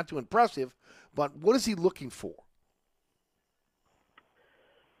interviews not too impressive. But what is he looking for?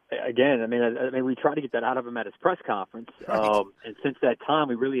 Again, I mean, we tried to get that out of him at his press conference, Right. And since that time,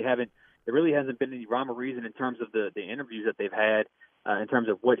 we really haven't. There really hasn't been any rhyme or reason in terms of the interviews that they've had, in terms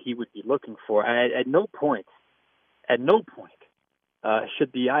of what he would be looking for. At no point,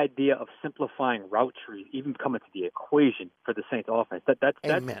 should the idea of simplifying route trees even come into the equation for the Saints offense. That's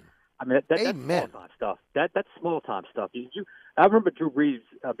Amen. I mean, that's small time stuff. That's small time stuff. I remember Drew Brees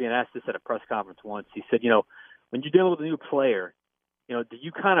being asked this at a press conference once. He said, when you're dealing with a new player, do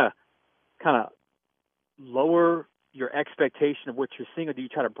you kind of lower your expectation of what you're seeing, or do you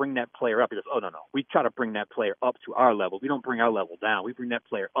try to bring that player up? He goes, oh, no. We try to bring that player up to our level. We don't bring our level down. We bring that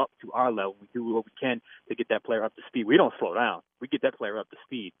player up to our level. We do what we can to get that player up to speed. We don't slow down. We get that player up to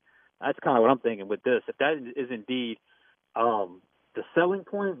speed. That's kind of what I'm thinking with this. If that is indeed the selling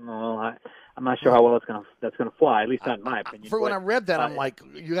point, well, I'm not sure how well that's gonna fly. At least not in my opinion. When I read that, I'm like,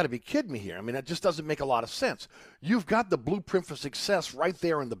 you got to be kidding me here. I mean, that just doesn't make a lot of sense. You've got the blueprint for success right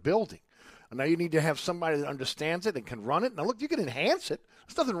there in the building. And now you need to have somebody that understands it and can run it. Now, look, you can enhance it.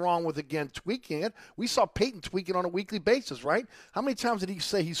 There's nothing wrong with, again, tweaking it. We saw Peyton tweak it on a weekly basis, right? How many times did he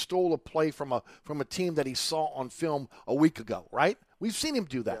say he stole a play from a team that he saw on film a week ago, right? We've seen him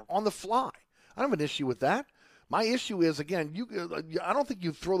do that on the fly. I don't have an issue with that. My issue is, again, I don't think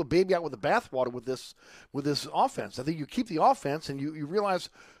you throw the baby out with the bathwater with this offense. I think you keep the offense and you realize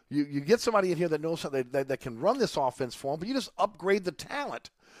you get somebody in here that knows that can run this offense for them, but you just upgrade the talent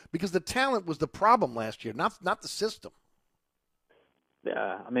because the talent was the problem last year, not the system.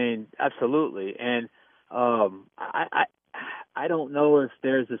 Yeah, I mean, absolutely. And I don't know if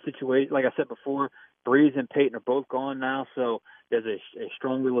there's a situation, like I said before, Brees and Peyton are both gone now, so there's a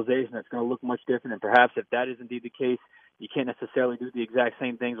strong realization that's going to look much different. And perhaps if that is indeed the case, you can't necessarily do the exact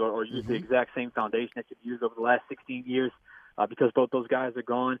same things or use the exact same foundation that you've used over the last 16 years because both those guys are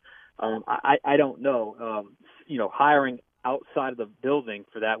gone. I don't know. Hiring outside of the building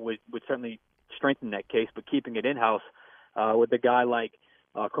for that would certainly strengthen that case, but keeping it in-house with a guy like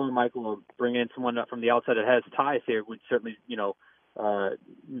Carmichael or bringing in someone up from the outside that has ties here would certainly,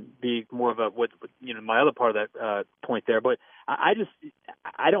 be more of my other part of that point there. But I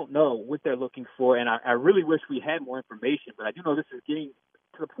don't know what they're looking for, and I really wish we had more information. But I do know this is getting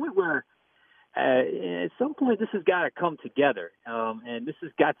to the point where at some point this has got to come together, and this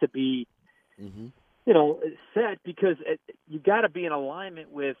has got to be, set because you got to be in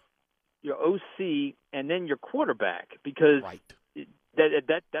alignment with your OC and then your quarterback because. Right.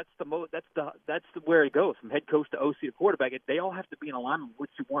 That's where it goes from head coach to OC to quarterback. They all have to be in alignment with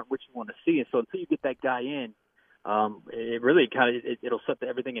what you want to see. And so until you get that guy in, it really it'll set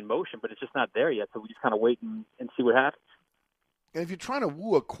everything in motion. But it's just not there yet. So we just kind of wait and see what happens. And if you're trying to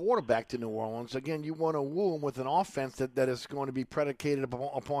woo a quarterback to New Orleans, again, you want to woo him with an offense that is going to be predicated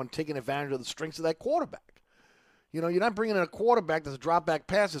upon taking advantage of the strengths of that quarterback. You're not bringing in a quarterback that's a drop back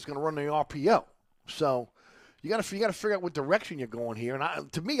pass that's going to run the RPO. So. You got to figure out what direction you're going here.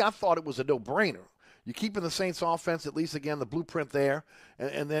 And to me, I thought it was a no-brainer. You keep in the Saints offense, at least, again, the blueprint there.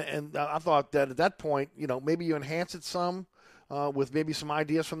 And I thought that at that point, maybe you enhance it some with maybe some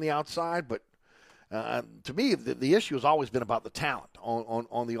ideas from the outside. But to me, the issue has always been about the talent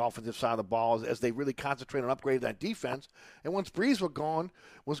on the offensive side of the ball as they really concentrate on upgrading that defense. And once Brees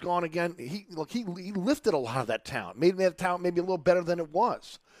was gone again, he lifted a lot of that talent, made that talent maybe a little better than it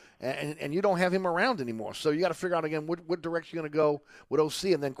was. And you don't have him around anymore. So you got to figure out, again, what direction you're going to go with OC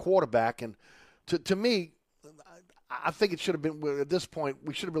and then quarterback. And to me, I think it should have been, at this point,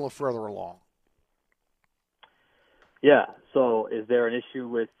 we should have been a little further along. Yeah. So is there an issue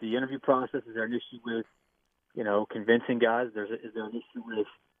with the interview process? Is there an issue with, convincing guys? Is there an issue with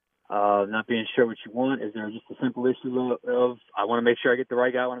not being sure what you want? Is there just a simple issue of I want to make sure I get the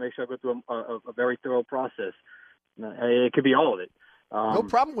right guy. I want to make sure I go through a very thorough process. It could be all of it. No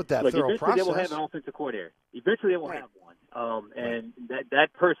problem with that thorough process. Eventually they will have an offensive coordinator. Eventually they will have one. And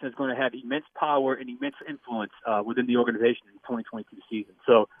that person is going to have immense power and immense influence within the organization in the 2022 season.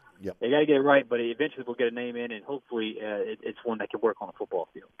 So they got to get it right, but eventually we'll get a name in, and hopefully it's one that can work on the football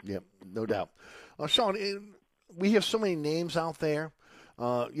field. Yeah, no doubt. Sean, we have so many names out there.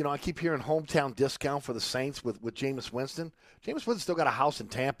 I keep hearing hometown discount for the Saints with Jameis Winston. Jameis Winston still got a house in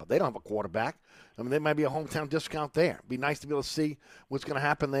Tampa. They don't have a quarterback. I mean, there might be a hometown discount there. It'd be nice to be able to see what's going to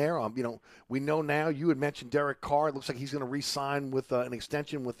happen there. We know now. You had mentioned Derek Carr. It looks like he's going to re-sign with an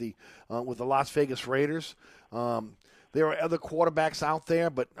extension with the Las Vegas Raiders. There are other quarterbacks out there,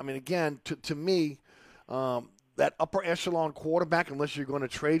 but I mean, again, to me, that upper echelon quarterback, unless you're going to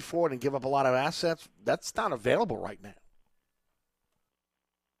trade for it and give up a lot of assets, that's not available right now.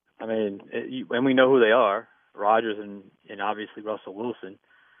 I mean, and we know who they are, Rodgers and obviously Russell Wilson.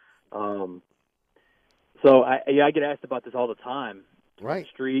 So I get asked about this all the time, right? On the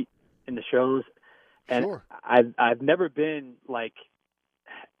street, in the shows, and sure. I've never been like,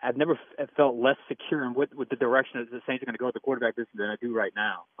 I've never felt less secure in with the direction that the Saints are going to go with the quarterback position than I do right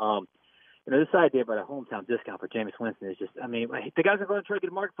now. This idea about a hometown discount for Jameis Winston is just, I mean, the guy's going to try to get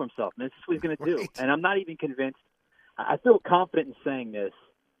a market for himself, man. This is what he's going to do, and I'm not even convinced. I feel confident in saying this.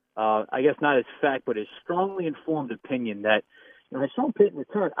 I guess not as fact, but as strongly informed opinion that, had Sean Payton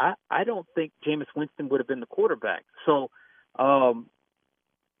returned, I don't think Jameis Winston would have been the quarterback. So, does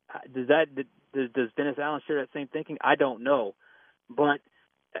Dennis Allen share that same thinking? I don't know, but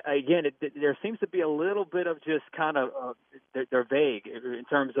again, there seems to be a little bit of just kind of they're vague in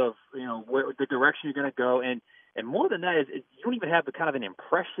terms of where the direction you're going to go, and more than that is you don't even have the kind of an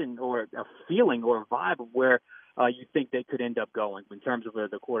impression or a feeling or a vibe of where you think they could end up going in terms of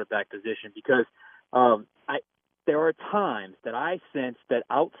the quarterback position, because there are times that I sense that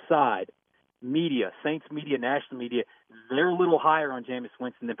outside media, Saints media, national media, they're a little higher on Jameis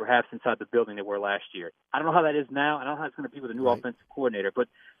Winston than perhaps inside the building they were last year. I don't know how that is now. I don't know how it's going to be with a new offensive coordinator, but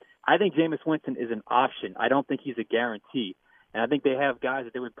I think Jameis Winston is an option. I don't think he's a guarantee. And I think they have guys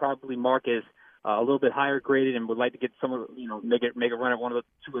that they would probably mark as a little bit higher graded and would like to get some of, make a run at one of the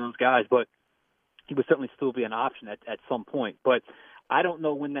two of those guys, but he would certainly still be an option at some point. But I don't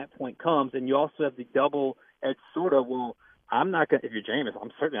know when that point comes. And you also have the double-edged sort of, well, I'm not going to, if you're Jameis,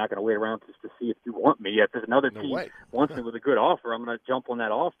 I'm certainly not going to wait around just to see if you want me. If there's another team wants me with a good offer, I'm going to jump on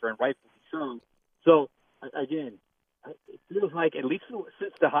that offer, and rightfully so. So, again, it feels like at least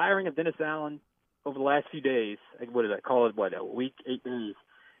since the hiring of Dennis Allen over the last few days, what did I call it, a week, 8 days,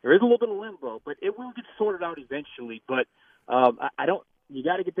 there is a little bit of limbo, but it will get sorted out eventually. But I don't, you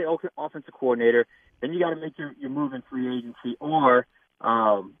got to get the offensive coordinator, then you got to make your move in free agency, or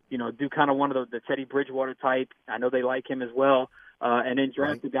do kind of one of the Teddy Bridgewater type. I know they like him as well, and then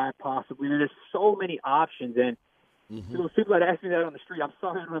draft the guy possibly. And there's so many options, and those people that ask me that on the street, I'm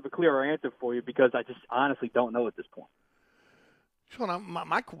sorry I don't have a clearer answer for you, because I just honestly don't know at this point. Sean,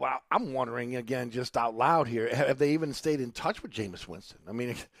 I'm wondering, again, just out loud here, have they even stayed in touch with Jameis Winston? I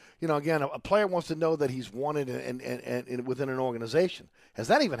mean, again, a player wants to know that he's wanted and within an organization. Has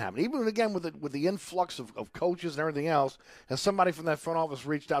that even happened? Even, again, with the influx of coaches and everything else, has somebody from that front office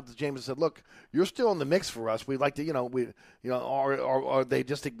reached out to Jameis and said, look, you're still in the mix for us. We'd like to, or they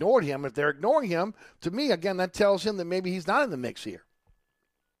just ignored him. If they're ignoring him, to me, again, that tells him that maybe he's not in the mix here.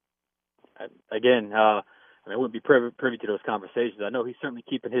 Again, I wouldn't be privy to those conversations. I know he's certainly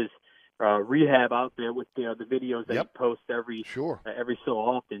keeping his rehab out there with the videos that he posts every so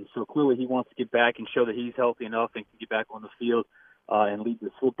often. So clearly he wants to get back and show that he's healthy enough and can get back on the field and lead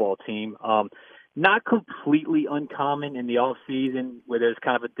this football team. Not completely uncommon in the off season where there's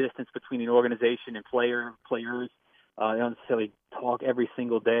kind of a distance between an organization and players. They don't necessarily talk every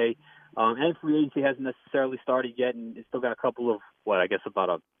single day. And free agency hasn't necessarily started yet, and it's still got a couple of,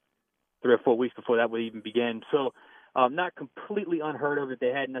 about 3 or 4 weeks before that would even begin. So not completely unheard of that they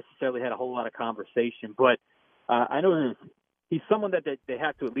hadn't necessarily had a whole lot of conversation. But I know he's someone that they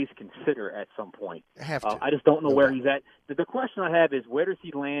have to at least consider at some point. Have to. I just don't know where he's at. The question I have is, where does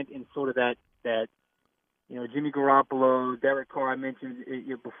he land in sort of that Jimmy Garoppolo, Derek Carr I mentioned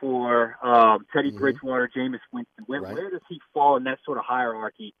it before, Teddy Bridgewater, Jameis Winston. Where does he fall in that sort of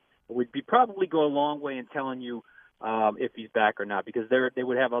hierarchy? It would probably go a long way in telling you if he's back or not, because they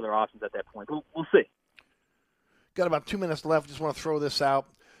would have other options at that point. But we'll see. Got about 2 minutes left. Just want to throw this out.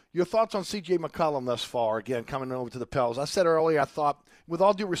 Your thoughts on C.J. McCollum thus far, again, coming over to the Pels. I said earlier, I thought, with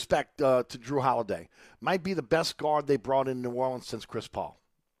all due respect to Drew Holiday, might be the best guard they brought in New Orleans since Chris Paul.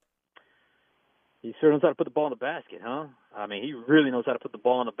 He sure knows how to put the ball in the basket, huh? I mean, he really knows how to put the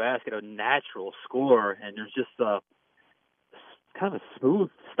ball in the basket, a natural scorer, and there's just kind of a smooth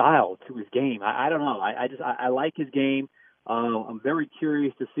style to his game. I don't know. I like his game. I'm very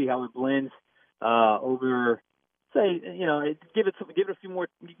curious to see how it blends over, say, give it a few more,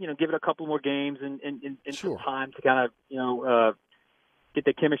 give it a couple more games and some time to kind of, get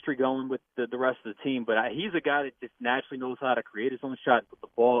the chemistry going with the rest of the team. But he's a guy that just naturally knows how to create his own shot and put the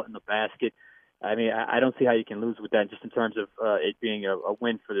ball in the basket. I mean, I don't see how you can lose with that just in terms of it being a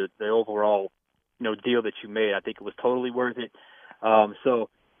win for the overall, deal that you made. I think it was totally worth it. So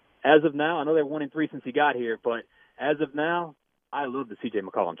as of now, I know they're 1-3 since he got here, but as of now, I love the C.J.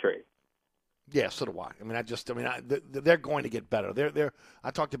 McCollum trade. Yeah, so do I. They're going to get better.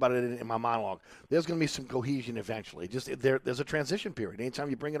 I talked about it in my monologue. There's going to be some cohesion eventually. There's a transition period. Anytime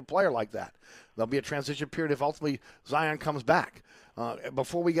you bring in a player like that, there'll be a transition period if ultimately Zion comes back.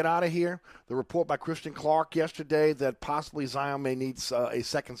 Before we get out of here, the report by Christian Clark yesterday that possibly Zion may need a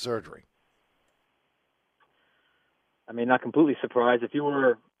second surgery. I mean, not completely surprised. If you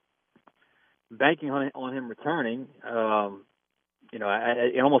were banking on him returning,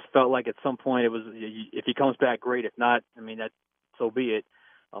 it almost felt like at some point it was, if he comes back, great. If not, so be it.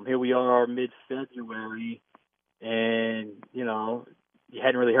 Here we are mid-February, and, you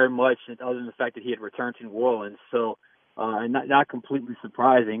hadn't really heard much other than the fact that he had returned to New Orleans. So, not completely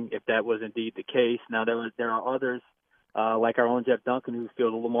surprising if that was indeed the case. Now, there are others, like our own Jeff Duncan, who feel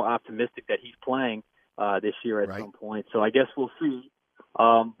a little more optimistic that he's playing this year at some point. So I guess we'll see.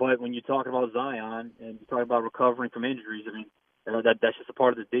 But when you talk about Zion and you talk about recovering from injuries, that's just a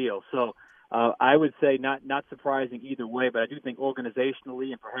part of the deal. So I would say not surprising either way, but I do think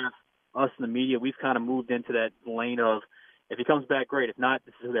organizationally and perhaps us in the media, we've kind of moved into that lane of if he comes back, great. If not,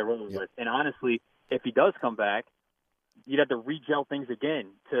 this is who they're rolling with. And honestly, if he does come back, you'd have to re-gel things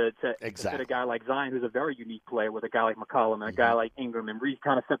again to fit a guy like Zion, who's a very unique player, with a guy like McCollum and a guy like Ingram, and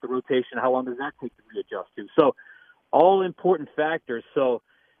kind of set the rotation. How long does that take to readjust to? So all important factors. So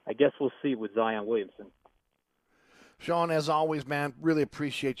I guess we'll see with Zion Williamson. Sean, as always, man, really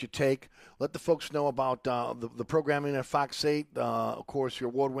appreciate your take. Let the folks know about the programming at Fox 8, of course, your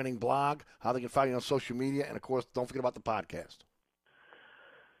award-winning blog, how they can find you on social media, and, of course, don't forget about the podcast.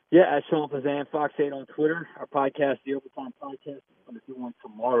 Yeah, at Sean Fazan, Fox 8 on Twitter. Our podcast, the Overtime Podcast, is going to do one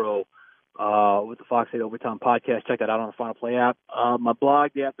tomorrow with the Fox 8 Overtime Podcast. Check that out on the Final Play app. My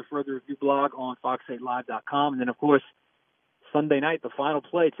blog, the After Further Review blog on fox8live.com. And then, of course, Sunday night, the Final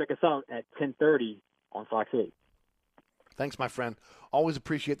Play. Check us out at 10:30 on Fox 8. Thanks, my friend. Always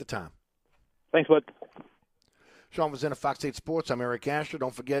appreciate the time. Thanks, bud. Sean Fazan of Fox 8 Sports. I'm Eric Asher.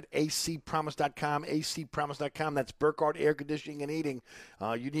 Don't forget acpromise.com, acpromise.com. That's Burkhardt Air Conditioning and Heating.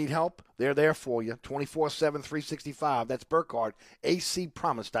 You need help? They're there for you. 24/7, 365. That's Burkhardt,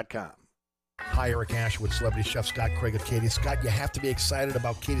 acpromise.com. Hi, Eric Asher with Celebrity Chef Scott Craig of Katie's. Scott, you have to be excited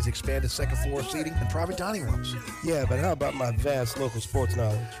about Katie's expanded second floor seating and private dining rooms. Yeah, but how about my vast local sports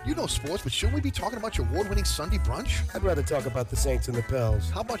knowledge? You know sports, but shouldn't we be talking about your award-winning Sunday brunch? I'd rather talk about the Saints and the Pels.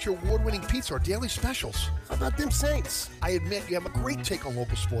 How about your award-winning pizza or daily specials? How about them Saints? I admit you have a great take on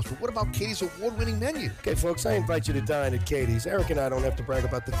local sports, but what about Katie's award-winning menu? Okay, folks, I invite you to dine at Katie's. Eric and I don't have to brag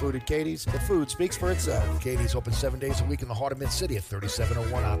about the food at Katie's. The food speaks for itself. Katie's open 7 days a week in the heart of Mid-City at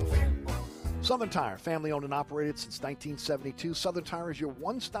 3701 Opperville. Southern Tire, family owned and operated since 1972. Southern Tire is your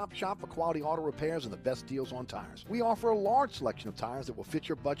one-stop shop for quality auto repairs and the best deals on tires. We offer a large selection of tires that will fit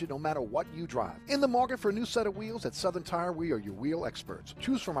your budget no matter what you drive. In the market for a new set of wheels at Southern Tire, we are your wheel experts.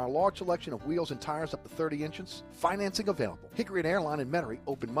 Choose from our large selection of wheels and tires up to 30 inches. Financing available. Hickory and Airline in Metairie,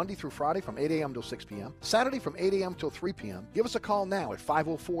 open Monday through Friday from 8 a.m. till 6 p.m. Saturday from 8 a.m. till 3 p.m. Give us a call now at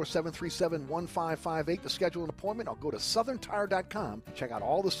 504-737-1558 to schedule an appointment, or go to southerntire.com and check out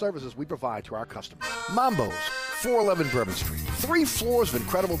all the services we provide to our customers. Mambo's, 411 Bourbon Street. 3 floors of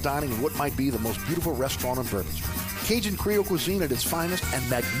incredible dining in what might be the most beautiful restaurant on Bourbon Street. Cajun Creole cuisine at its finest and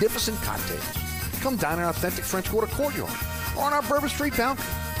magnificent cocktails. Come dine in our authentic French Quarter courtyard or on our Bourbon Street balcony.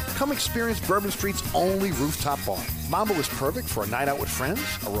 Come experience Bourbon Street's only rooftop bar. Mambo is perfect for a night out with friends,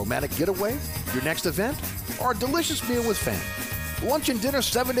 a romantic getaway, your next event, or a delicious meal with family. Lunch and dinner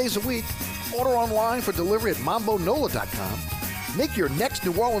 7 days a week. Order online for delivery at mambonola.com. Make your next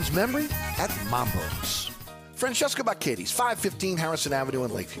New Orleans memory at Mambo's. Francesca by Katie's, 515 Harrison Avenue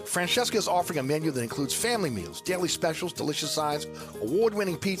in Lakeview. Francesca is offering a menu that includes family meals, daily specials, delicious sides,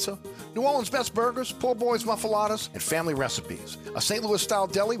 award-winning pizza, New Orleans best burgers, poor boys muffulettas, and family recipes. A St. Louis-style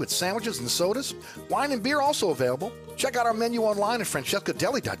deli with sandwiches and sodas. Wine and beer also available. Check out our menu online at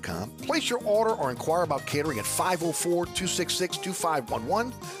francescadeli.com. Place your order or inquire about catering at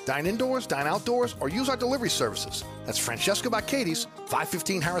 504-266-2511. Dine indoors, dine outdoors, or use our delivery services. That's Francesca by Katie's,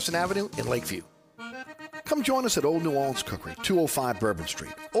 515 Harrison Avenue in Lakeview. Come join us at Old New Orleans Cookery, 205 Bourbon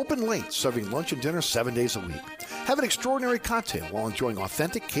Street. Open late, serving lunch and dinner 7 days a week. Have an extraordinary cocktail while enjoying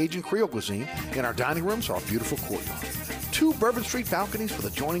authentic Cajun Creole cuisine in our dining rooms or our beautiful courtyard. 2 Bourbon Street balconies with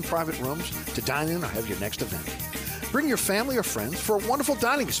adjoining private rooms to dine in or have your next event. Bring your family or friends for a wonderful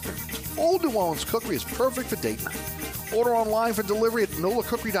dining experience. Old New Orleans Cookery is perfect for date night. Order online for delivery at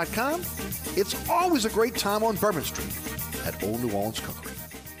nolacookery.com. It's always a great time on Bourbon Street at Old New Orleans Cookery.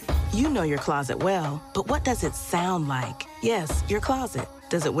 You know your closet well, but what does it sound like? Yes, your closet.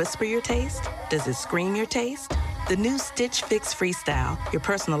 Does it whisper your taste? Does it scream your taste? The new Stitch Fix Freestyle, your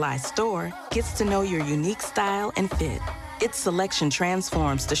personalized store, gets to know your unique style and fit. Its selection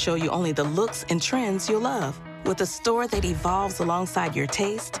transforms to show you only the looks and trends you'll love. With a store that evolves alongside your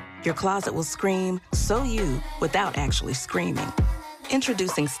taste, your closet will scream, "So you," without actually screaming.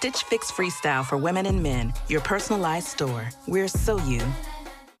 Introducing Stitch Fix Freestyle for women and men, your personalized store. We're so you.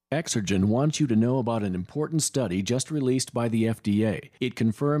 Exergen wants you to know about an important study just released by the FDA. It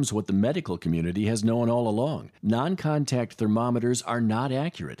confirms what the medical community has known all along. Non-contact thermometers are not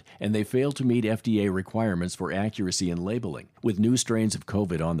accurate, and they fail to meet FDA requirements for accuracy in labeling. With new strains of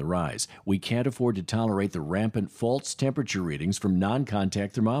COVID on the rise, we can't afford to tolerate the rampant false temperature readings from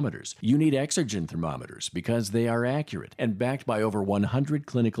non-contact thermometers. You need Exergen thermometers because they are accurate and backed by over 100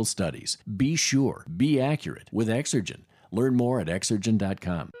 clinical studies. Be sure, be accurate with Exergen. Learn more at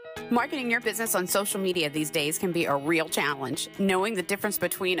Exergen.com. Marketing your business on social media these days can be a real challenge. Knowing the difference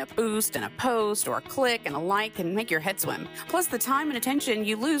between a boost and a post or a click and a like can make your head swim. Plus the time and attention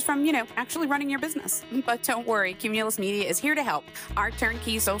you lose from, actually running your business. But don't worry, Cumulus Media is here to help. Our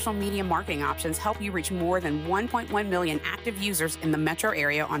turnkey social media marketing options help you reach more than 1.1 million active users in the metro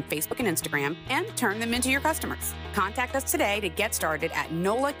area on Facebook and Instagram and turn them into your customers. Contact us today to get started at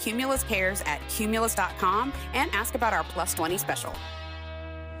NOLA Cumulus Cares at Cumulus.com and ask about our Plus 20 special.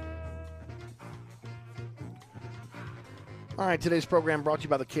 All right, today's program brought to you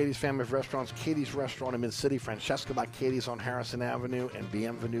by the Katie's family of restaurants. Katie's Restaurant in Mid-City, Francesca by Katie's on Harrison Avenue, and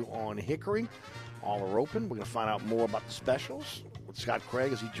Bienvenue on Hickory. All are open. We're going to find out more about the specials with Scott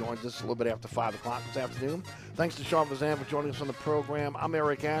Craig as he joins us a little bit after 5 o'clock this afternoon. Thanks to Sean Vazan for joining us on the program. I'm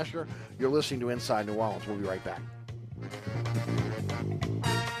Eric Asher. You're listening to Inside New Orleans. We'll be right back.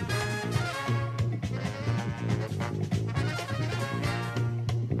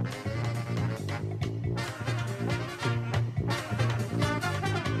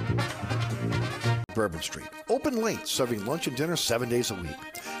 Bourbon Street. Open late, serving lunch and dinner 7 days a week.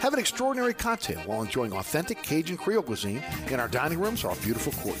 Have an extraordinary cocktail while enjoying authentic Cajun Creole cuisine in our dining rooms or our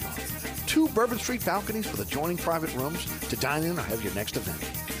beautiful courtyard. 2 Bourbon Street balconies with adjoining private rooms to dine in or have your next event.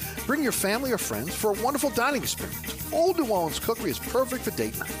 Bring your family or friends for a wonderful dining experience. Old New Orleans Cookery is perfect for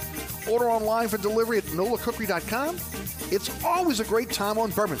date night. Order online for delivery at nolacookery.com. It's always a great time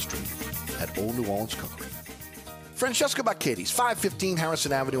on Bourbon Street at Old New Orleans Cookery. Francesca by Katie's, 515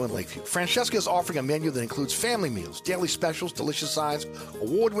 Harrison Avenue in Lakeview. Francesca is offering a menu that includes family meals, daily specials, delicious sides,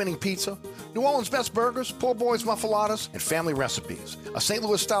 award-winning pizza, New Orleans' best burgers, poor boys' muffulettas, and family recipes. A St.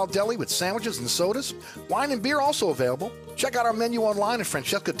 Louis-style deli with sandwiches and sodas. Wine and beer also available. Check out our menu online at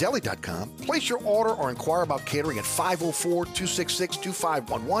francescadeli.com. Place your order or inquire about catering at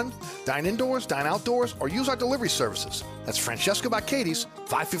 504-266-2511. Dine indoors, dine outdoors, or use our delivery services. That's Francesca by Katie's,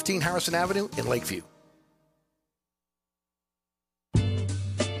 515 Harrison Avenue in Lakeview.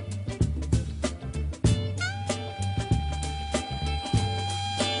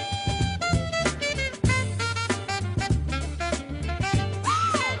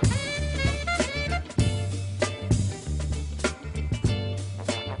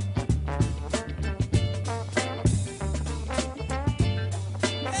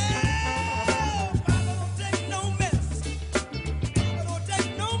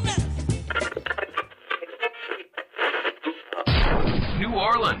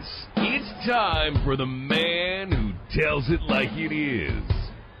 Time for the man who tells it like it is.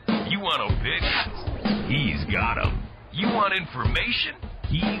 You want opinions? He's got them. You want information?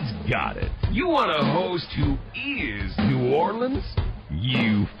 He's got it. You want a host who is New Orleans?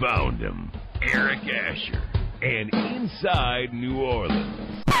 You found him. Eric Asher and Inside New Orleans.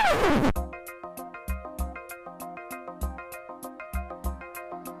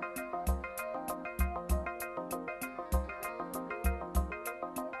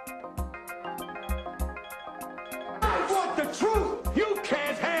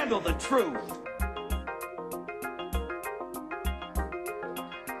 The truth.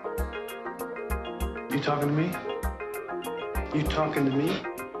 You talking to me? You talking to me?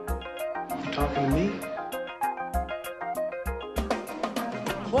 You talking to me?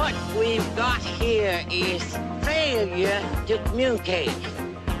 What we've got here is failure to communicate.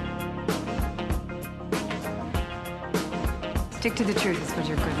 Stick to the truth is what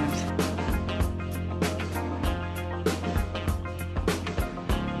you're good at.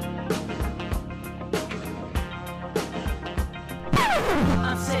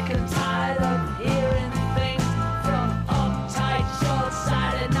 I'm sick and tired of hearing things from uptight,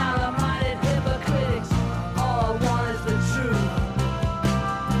 short-sighted, narrow-minded hypocrites. All I want is the truth.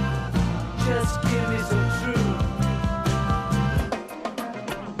 Just give me some truth.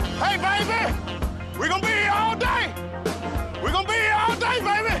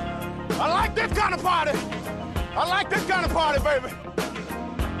 this kind of party. I like this kind of party, baby.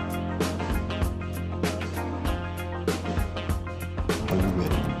 Are you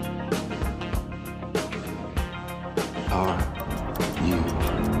ready? Are you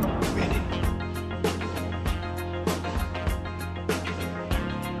ready?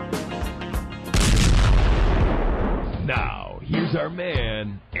 Now, here's our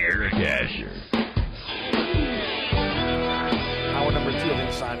man, Eric Asher. Hour number 2 of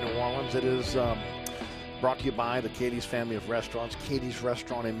Inside New Orleans. It is brought to you by the Katie's family of restaurants. Katie's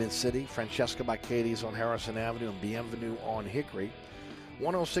Restaurant in Mid-City, Francesca by Katie's on Harrison Avenue, and Bienvenue on Hickory.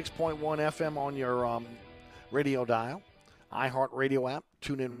 106.1 FM on your radio dial. iHeartRadio app,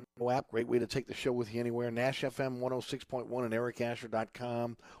 TuneIn app, great way to take the show with you anywhere. Nash FM 106.1 and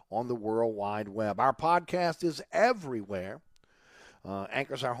ericasher.com on the World Wide Web. Our podcast is everywhere.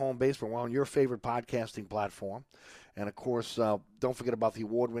 Anchor's our home base, but we're on your favorite podcasting platform. And, of course, don't forget about the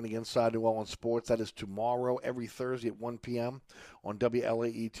award-winning Inside New Orleans Sports. That is tomorrow, every Thursday at 1 p.m. on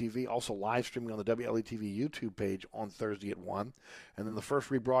WLAE-TV. Also live streaming on the WLAE-TV YouTube page on Thursday at 1. And then the first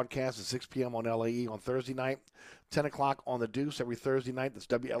rebroadcast at 6 p.m. on LAE on Thursday night. 10 o'clock on the Deuce every Thursday night. That's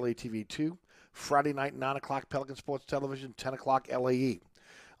WLAE-TV 2. Friday night, 9 o'clock, Pelican Sports Television, 10 o'clock LAE.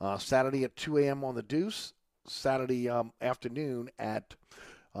 Saturday at 2 a.m. on the Deuce. Saturday afternoon at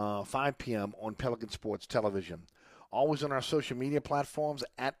 5 p.m. on Pelican Sports Television. Always on our social media platforms,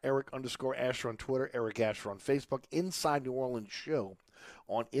 at Eric_Asher on Twitter, Eric Asher on Facebook, Inside New Orleans Show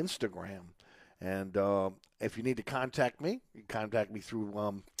on Instagram. And if you need to contact me, you can contact me through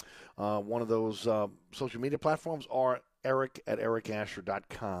one of those social media platforms, or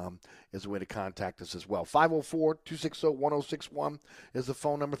eric@ericasher.com is the way to contact us as well. 504-260-1061 is the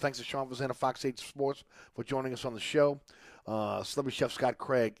phone number. Thanks to Sean Fazana, Fox 8 Sports, for joining us on the show. Celebrity Chef Scott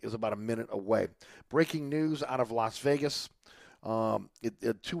Craig is about a minute away. Breaking news out of Las Vegas. 2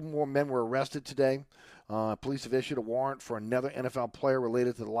 more men were arrested today. Police have issued a warrant for another NFL player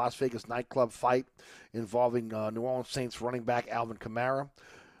related to the Las Vegas nightclub fight involving New Orleans Saints running back Alvin Kamara.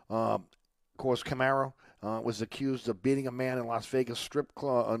 Of course, Kamara was accused of beating a man in Las Vegas strip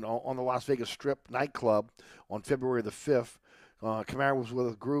club on the Las Vegas Strip nightclub on February the 5th. Kamara was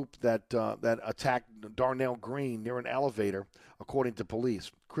with a group that attacked Darnell Green near an elevator, according to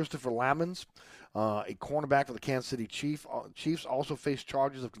police. Christopher Lamons, a cornerback for the Kansas City Chiefs, also faced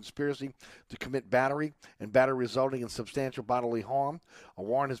charges of conspiracy to commit battery and battery resulting in substantial bodily harm. A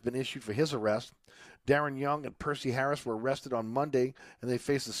warrant has been issued for his arrest. Darren Young and Percy Harris were arrested on Monday, and they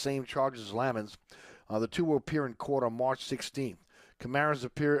face the same charges as Lamons. The two will appear in court on March 16th.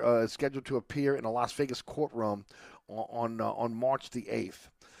 Kamara is scheduled to appear in a Las Vegas courtroom on March the 8th.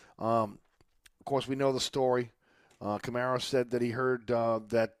 Of course, we know the story. Kamara said that he heard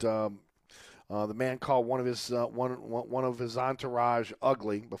that the man called one of his entourage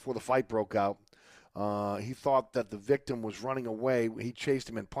ugly before the fight broke out. He thought that the victim was running away. He chased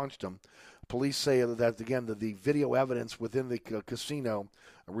him and punched him. Police say that again, the video evidence within the casino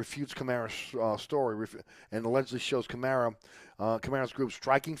refutes Kamara's story and allegedly shows Kamara's group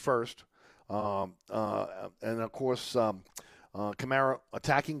striking first. And, of course, Kamara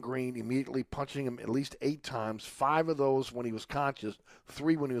attacking Green, immediately punching him at least 8 times, 5 of those when he was conscious,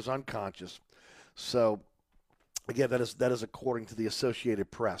 3 when he was unconscious. So, again, that is according to the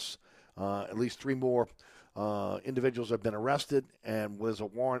Associated Press. At least 3 more individuals have been arrested, and there's a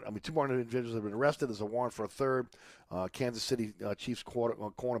warrant. 2 more individuals have been arrested. There's a warrant for a third. Kansas City Chiefs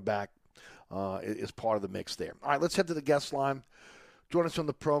cornerback is part of the mix there. All right, let's head to the guest line. Join us on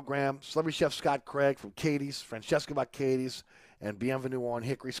the program, Celebrity Chef Scott Craig from Katie's, Francesca by Katie's, and Bienvenue on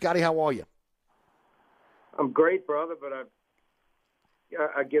Hickory. Scotty, how are you? I'm great, brother, but I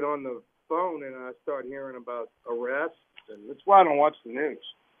get on the phone and I start hearing about arrests, and that's why I don't watch the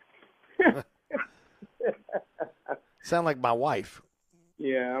news. Sound like my wife.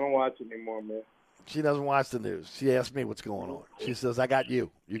 Yeah, I don't watch it anymore, man. She doesn't watch the news. She asks me what's going on. She says, "I got you.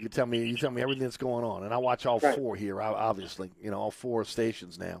 You tell me everything that's going on." And I watch all 4 here, obviously. All 4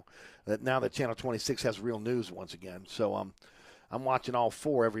 stations now. Now that Channel 26 has real news once again, so I'm watching all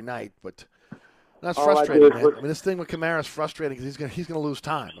 4 every night. But that's frustrating, man. This thing with Kamara is frustrating because he's going to lose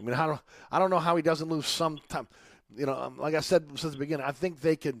time. I don't know how he doesn't lose some time. Like I said since the beginning, I think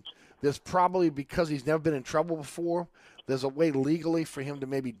they could. There's probably, because he's never been in trouble before, there's a way legally for him to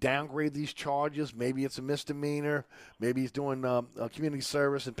maybe downgrade these charges. Maybe it's a misdemeanor. Maybe he's doing community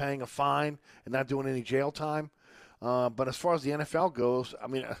service and paying a fine and not doing any jail time. But as far as the NFL goes,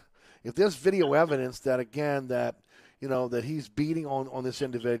 if there's video evidence that he's beating on this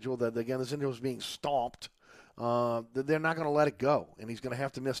individual, that, again, this individual is being stomped, they're not going to let it go, and he's going to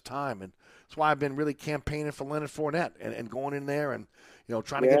have to miss time. And that's why I've been really campaigning for Leonard Fournette and going in there and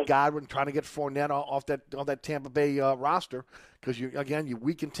trying to get Godwin, trying to get Fournette off that Tampa Bay roster, because you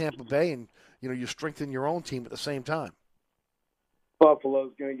weaken Tampa Bay and you strengthen your own team at the same time.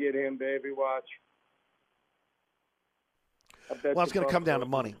 Buffalo's going to get him, baby. Watch. Well, it's going to come down to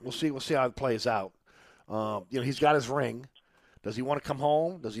money. We'll see how it plays out. He's got his ring. Does he want to come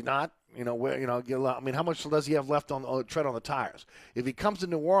home? Does he not? How much does he have left on tread on the tires? If he comes to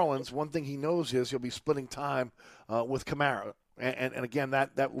New Orleans, one thing he knows is he'll be splitting time with Kamara, and again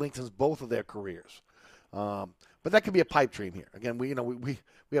that lengthens both of their careers. But that could be a pipe dream here. Again, we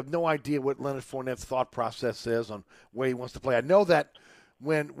have no idea what Leonard Fournette's thought process is on where he wants to play. I know that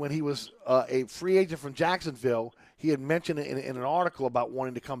when he was a free agent from Jacksonville, he had mentioned in an article about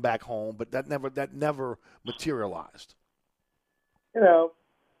wanting to come back home, but that never materialized.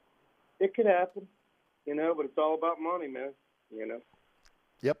 It could happen, but it's all about money, man.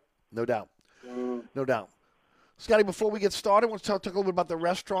 Yep, no doubt. No doubt. Scotty, before we get started, I want to talk a little bit about the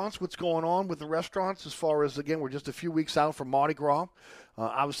restaurants, what's going on with the restaurants as far as, again, we're just a few weeks out from Mardi Gras.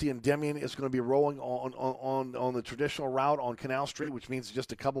 Obviously, Endymion is going to be rolling on the traditional route on Canal Street, which means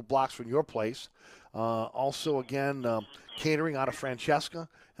just a couple blocks from your place. Also, again, catering out of Francesca,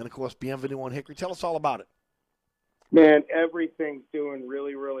 and, of course, Bienvenue on Hickory. Tell us all about it. Man, everything's doing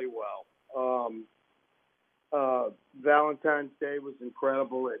really, really well. Valentine's Day was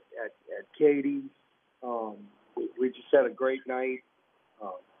incredible at Katie's. We just had a great night.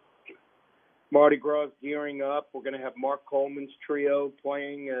 Mardi Gras is gearing up. We're going to have Mark Coleman's trio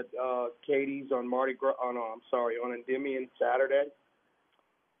playing at Katie's on on Endymion Saturday.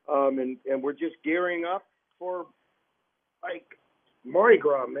 And we're just gearing up for Mardi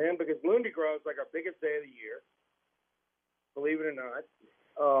Gras, man, because Lundi Gras is our biggest day of the year. Believe it or not.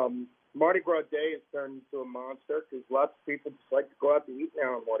 Mardi Gras Day has turned into a monster because lots of people just like to go out to eat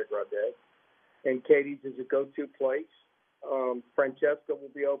now on Mardi Gras Day. And Katie's is a go-to place. Francesca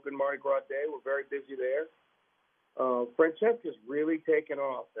will be open Mardi Gras Day. We're very busy there. Francesca's really taken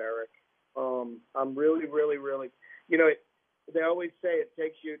off, Eric. I'm really, really, really – they always say it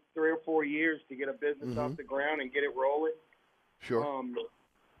takes you 3 or 4 years to get a business off the ground and get it rolling. Sure.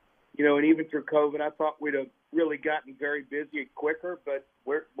 And even through COVID, I thought we'd have really gotten very busy quicker, but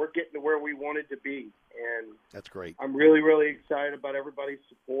we're getting to where we wanted to be. And that's great. I'm really, really excited about everybody's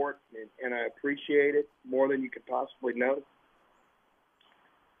support, and I appreciate it more than you could possibly know.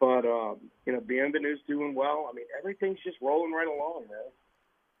 But, Bienvenue's doing well. I mean, everything's just rolling right along, man.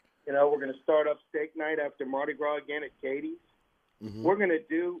 We're going to start up steak night after Mardi Gras again at Katie's. Mm-hmm. We're going to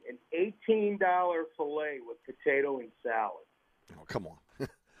do an $18 filet with potato and salad. Oh, come on.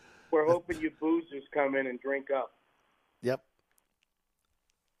 We're hoping you boozers come in and drink up. Yep.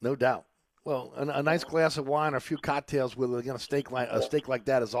 No doubt. Well, a nice glass of wine or a few cocktails with a steak like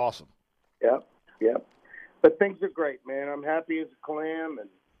that is awesome. Yep. But things are great, man. I'm happy as a clam,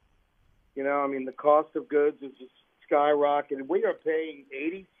 and the cost of goods is just skyrocketed. We are paying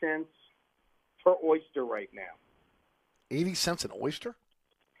 80 cents per oyster right now. 80 cents an oyster?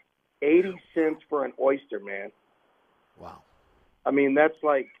 80 cents for an oyster, man. Wow. I mean, that's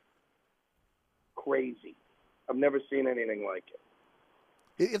crazy. I've never seen anything like it.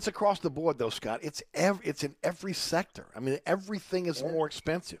 It's across the board, though, Scott. It's in every sector. I mean, everything is more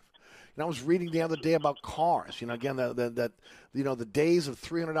expensive. I was reading the other day about cars. Again, the days of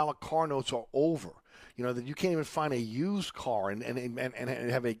 $300 car notes are over. That you can't even find a used car and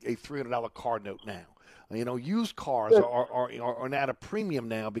have a $300 car note now. Used cars are at a premium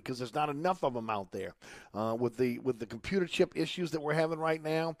now because there's not enough of them out there. With the computer chip issues that we're having right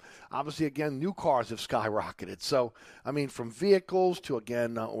now, obviously, again, new cars have skyrocketed. So, I mean, from vehicles to,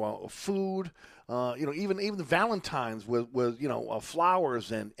 again, food, even the Valentine's with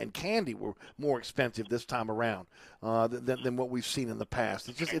flowers and candy were more expensive this time around than what we've seen in the past.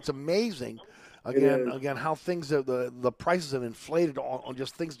 It's amazing. Again, how things the prices have inflated on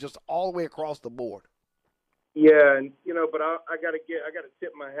just things just all the way across the board. Yeah, and but I got to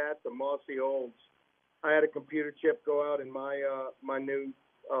tip my hat to Mossy Olds. I had a computer chip go out in my my new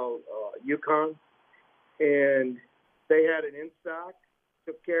Yukon, and they had it in stock.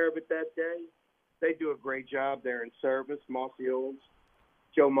 Took care of it that day. They do a great job there in service. Mossy Olds,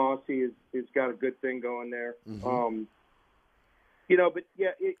 Joe Mossy has got a good thing going there. Mm-hmm. But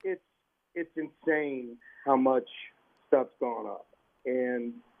yeah, it's insane how much stuff's gone up,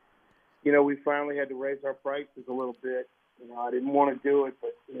 and we finally had to raise our prices a little bit. I didn't want to do it,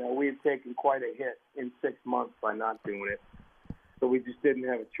 but we had taken quite a hit in 6 months by not doing it, so we just didn't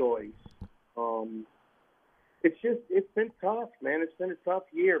have a choice. It's been tough, man. It's been a tough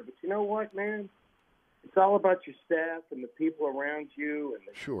year, but you know what, man? it's all about your staff and the people around you and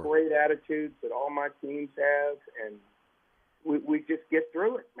the great attitudes that all my teams have, and we just get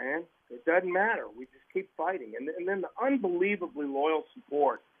through it, man. It doesn't matter. We just keep fighting. And then the unbelievably loyal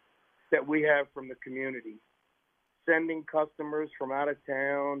support that we have from the community, sending customers from out of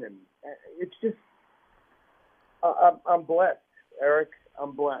town, and it's just I'm blessed, Eric.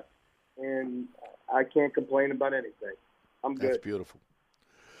 I'm blessed, and I can't complain about anything. I'm good. That's beautiful.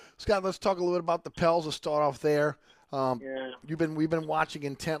 Scott, let's talk a little bit about the Pels to start off there. We've been watching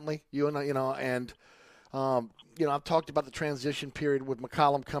intently, and I've talked about the transition period with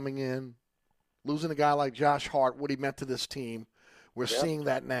McCollum coming in, losing a guy like Josh Hart, what he meant to this team. We're seeing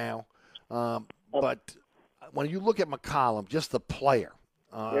that now. But when you look at McCollum, just the player,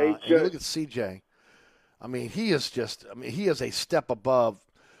 and you look at CJ, I mean, he is a step above.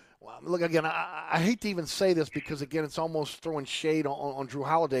 Look, again, I hate to even say this because, again, it's almost throwing shade on Drew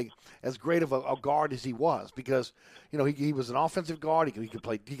Holiday, as great of a guard as he was, because, he was an offensive guard. He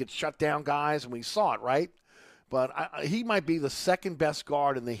could shut down guys, and we saw it, right? But he might be the second best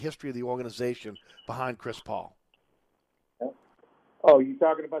guard in the history of the organization behind Chris Paul. Oh, you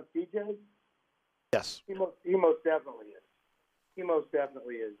talking about CJ? Yes. He most definitely is. He most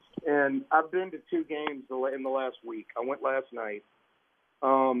definitely is. And I've been to 2 games in the last week. I went last night.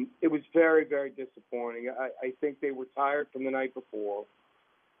 It was very, very disappointing. I think they were tired from the night before.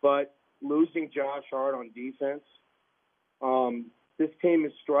 But losing Josh Hart on defense, this team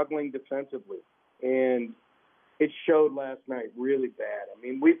is struggling defensively. And it showed last night really bad. I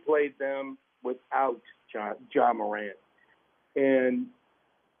mean, we played them without Ja Morant. And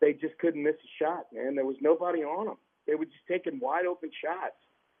they just couldn't miss a shot, man. There was nobody on them. They were just taking wide-open shots.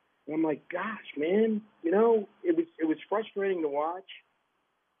 And I'm like, gosh, man, it was frustrating to watch.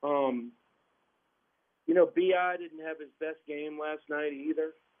 B.I. didn't have his best game last night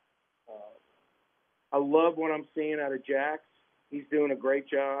either. I love what I'm seeing out of Jax. He's doing a great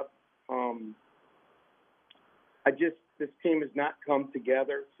job. This team has not come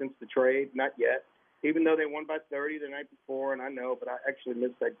together since the trade, not yet. Even though they won by 30 the night before, and I know, but I actually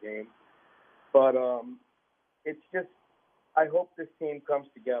missed that game. But it's just, I hope this team comes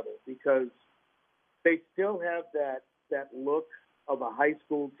together because they still have that look of a high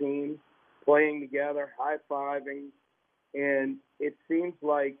school team playing together, high-fiving, and it seems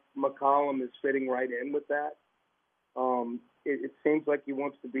like McCollum is fitting right in with that. It seems like he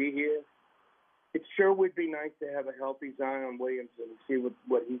wants to be here. It sure would be nice to have a healthy Zion Williamson and see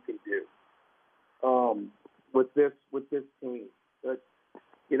what he can do with this team. But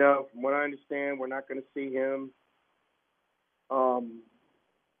from what I understand, we're not going to see him.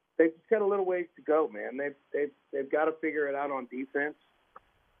 They've just got a little ways to go, man. They've got to figure it out on defense,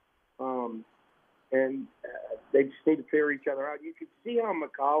 and they just need to figure each other out. You can see how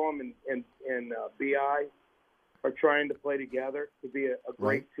McCollum and B.I. are trying to play together to be a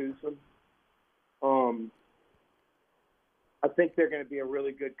great twosome. I think they're going to be a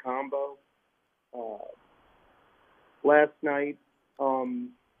really good combo. Last night, the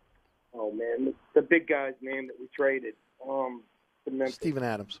big guy's name that we traded, to Memphis. Steven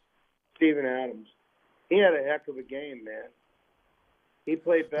Adams. He had a heck of a game, man. He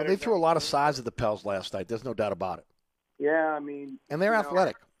played better. They threw a lot of size at the Pels last night. There's no doubt about it. Yeah, I mean. And they're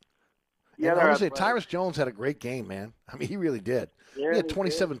athletic. Yeah, and I would say Tyrus Jones had a great game, man. I mean, he really did. Yeah, he had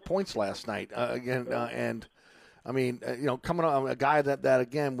 27 points last night. And I mean, coming on a guy that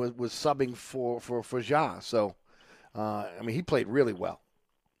again was subbing for Ja. So, I mean, he played really well.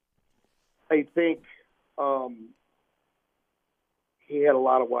 I think he had a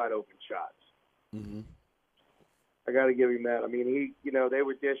lot of wide open shots. Mm-hmm. I got to give him that. I mean, they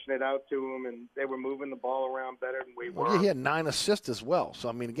were dishing it out to him, and they were moving the ball around better than we were. Yeah, he had 9 assists as well. So,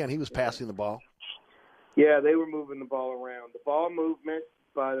 I mean, again, he was passing the ball. Yeah, they were moving the ball around. The ball movement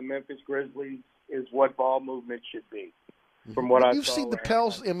by the Memphis Grizzlies is what ball movement should be, from what I saw. You've seen the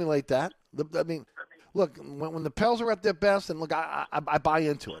Pels emulate that. I mean, look, when the Pels are at their best, and look, I buy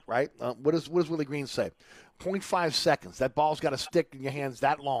into it, right? What does Willie Green say? 0.5 seconds. That ball's got to stick in your hands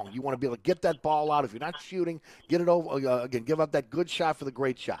that long. You want to be able to get that ball out. If you're not shooting, get it over. Again, give up that good shot for the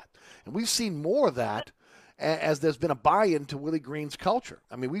great shot. And we've seen more of that as there's been a buy-in to Willie Green's culture.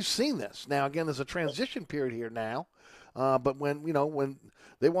 I mean, we've seen this. Now, again, there's a transition period here now. But when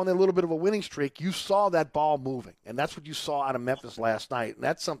they won a little bit of a winning streak, you saw that ball moving. And that's what you saw out of Memphis last night. And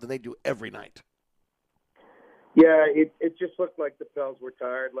that's something they do every night. Yeah, it just looked like the Pels were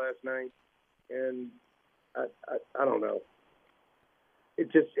tired last night. And I don't know.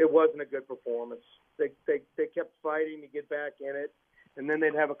 It wasn't a good performance. They kept fighting to get back in it, and then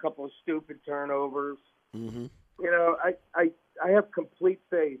they'd have a couple of stupid turnovers. Mm-hmm. I have complete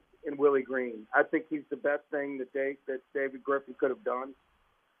faith in Willie Green. I think he's the best thing that David Griffin could have done.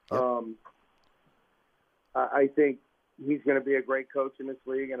 Yep. I think he's going to be a great coach in this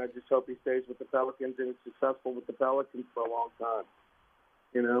league, and I just hope he stays with the Pelicans and is successful with the Pelicans for a long time.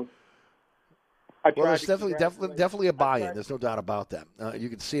 You know. Well, there's definitely a buy-in. There's no doubt about that. You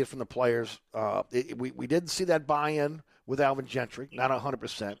can see it from the players. We didn't see that buy-in with Alvin Gentry, not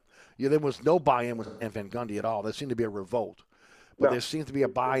 100%. There was no buy-in with Van Gundy at all. There seemed to be a revolt. But there seems to be a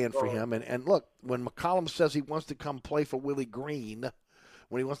buy-in for him. And look, when McCollum says he wants to come play for Willie Green,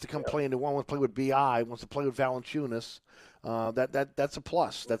 when he wants to come play in New Orleans, play with B.I., wants to play with Valanciunas, that's a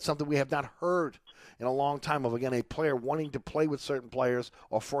plus. That's something we have not heard in a long time of, again, a player wanting to play with certain players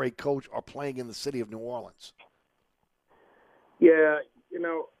or for a coach or playing in the city of New Orleans. Yeah,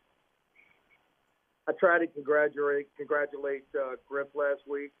 I tried to congratulate Griff last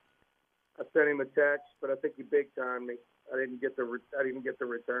week. I sent him a text, but I think he big-timed me. I didn't get the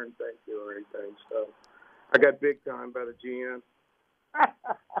return thank you or anything, so I got big-timed by the GM.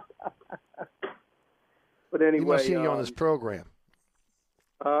 But anyway, he must hear you on this program.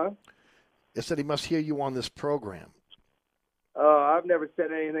 Huh? I said he must hear you on this program. I've never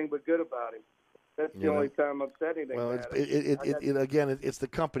said anything but good about him. That's the only time I've said anything. Well, bad. it's the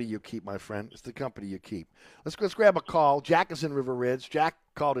company you keep, my friend. It's the company you keep. Let's grab a call. Jack is in River Ridge. Jack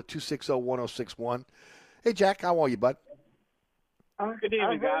called at 260-1061. Hey, Jack, how are you, bud? Good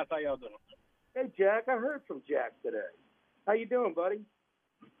evening, guys. How y'all doing? Hey, Jack, I heard from Jack today. How you doing, buddy?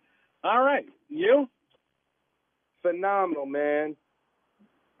 All right. You? Phenomenal, man.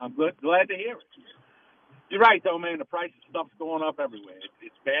 I'm glad to hear it. You're right, though, man. The price of stuff's going up everywhere.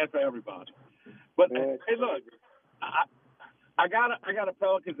 It's bad for everybody. But hey, look, I got a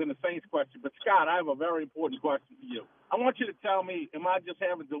Pelicans and the Saints question. But Scott, I have a very important question for you. I want you to tell me: am I just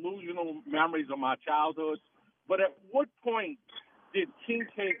having delusional memories of my childhood? But at what point did king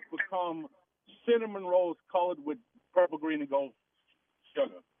cake become cinnamon rolls colored with purple, green, and gold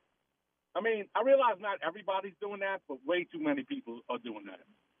sugar? I mean, I realize not everybody's doing that, but way too many people are doing that.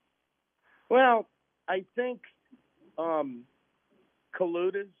 Well, I think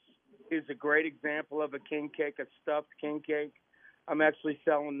Kalutas is a great example of a king cake, a stuffed king cake. I'm actually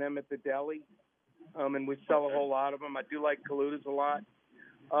selling them at the deli, and we sell a whole lot of them. I do like Kalutas a lot.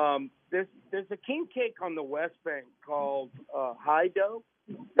 There's a king cake on the West Bank called High Dough.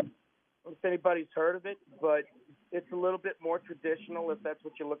 I don't know if anybody's heard of it, but it's a little bit more traditional if that's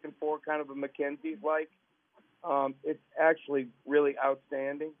what you're looking for, kind of a Mackenzie's like. It's actually really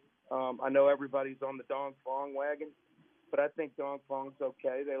outstanding. I know everybody's on the Dong Fong wagon, but I think Dong Fong's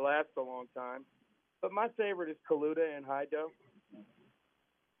okay. They last a long time. But my favorite is Kaluta and High Dough.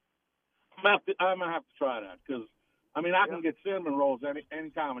 I'm going to have to try that because, I mean, I can get cinnamon rolls any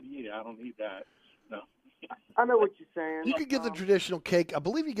time of the year. I don't need that. No. I know what you're saying. You could get the traditional cake. I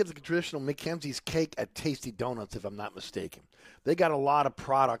believe you get the traditional Mackenzie's cake at Tasty Donuts, if I'm not mistaken. They got a lot of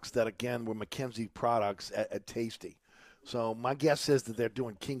products that, again, were Mackenzie products at Tasty. So my guess is that they're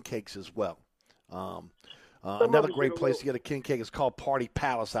doing king cakes as well. Another great place to get a king cake is called Party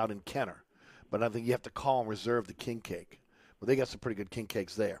Palace out in Kenner. But I think you have to call and reserve the king cake. But they got some pretty good king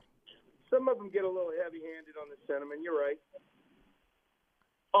cakes there. Some of them get a little heavy-handed on the cinnamon. You're right.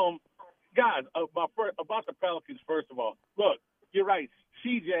 Guys, about the Pelicans, first of all, look, you're right.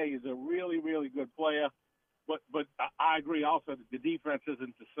 CJ is a really, really good player, but I agree also that the defense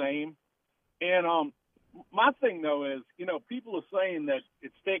isn't the same. And my thing, though, is, people are saying that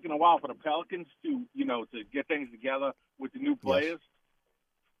it's taken a while for the Pelicans to get things together with the new players.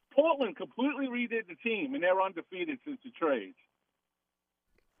 Yes. Portland completely redid the team, and they're undefeated since the trade.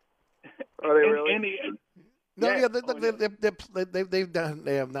 Are they really? They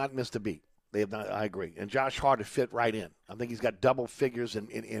have not missed a beat. They have not. I agree. And Josh Hart has fit right in. I think he's got double figures in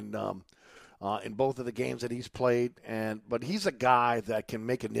both of the games that he's played. But he's a guy that can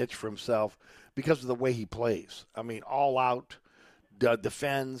make a niche for himself because of the way he plays. I mean, all out,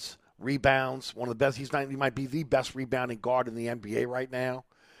 defends, rebounds. One of the best. He might be the best rebounding guard in the NBA right now.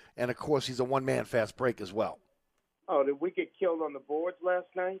 And of course, he's a one-man fast break as well. Oh, did we get killed on the boards last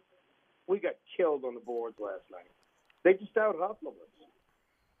night? We got killed on the boards last night. They just out-hustled us.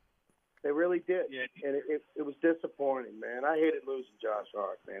 They really did. Yeah. And it was disappointing, man. I hated losing Josh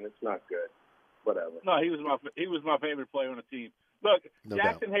Hart, man. It's not good. Whatever. No, he was my favorite player on the team. Look,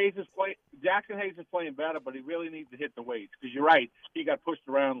 Jackson Hayes is playing better, but he really needs to hit the weights because you're right. He got pushed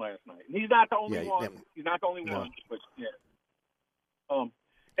around last night. And he's not the only one. He's not the only one. But yeah.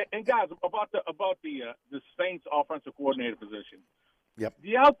 And guys, about the Saints offensive coordinator position. Yep. Do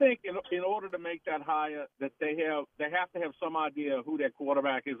y'all think in order to make that hire that they have to have some idea of who their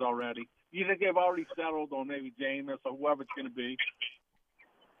quarterback is already? Do you think they've already settled on maybe Jameis or whoever it's going to be?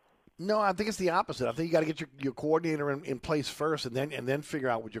 No, I think it's the opposite. I think you got to get your coordinator in place first, and then figure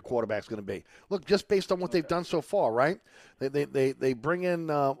out what your quarterback's going to be. Look, just based on what they've done so far, right? They bring in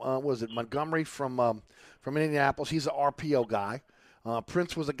what was it, Montgomery from Indianapolis. He's an RPO guy.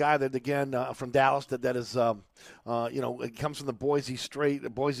 Prince was a guy that again from Dallas that is it comes from the Boise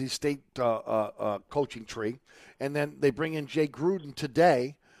State coaching tree, and then they bring in Jay Gruden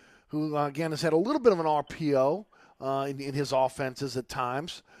today, who again has had a little bit of an RPO in his offenses at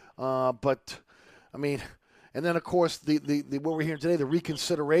times. But I mean, and then of course the what we're hearing today, the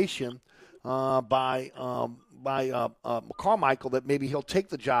reconsideration by Carmichael that maybe he'll take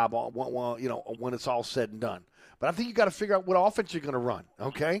the job when it's all said and done. But I think you got to figure out what offense you're going to run,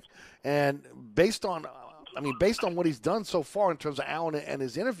 okay? And based on what he's done so far in terms of Allen and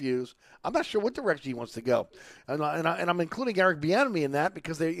his interviews, I'm not sure what direction he wants to go. And I'm including Eric Bieniemy in that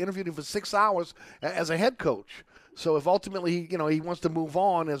because they interviewed him for 6 hours as a head coach. So if ultimately he wants to move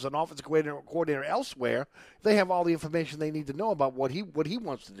on as an offensive coordinator elsewhere, they have all the information they need to know about what he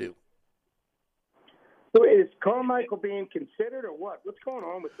wants to do. So is Carmichael being considered or what? What's going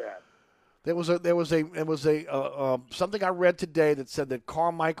on with that? There was something I read today that said that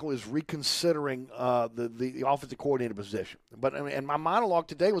Carmichael is reconsidering the offensive coordinator position. But and my monologue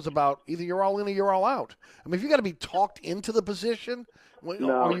today was about either you're all in or you're all out. I mean, if you got to be talked into the position,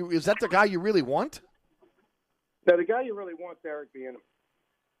 is that the guy you really want? No, the guy you really want is Eric Bieniemy.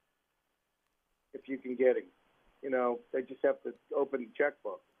 If you can get him, they just have to open the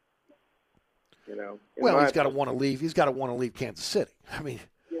checkbook. Well, he's got to want to leave. He's got to want to leave Kansas City. I mean.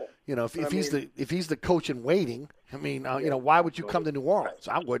 Yeah. If he's the coach in waiting, I mean, why would you come to New Orleans?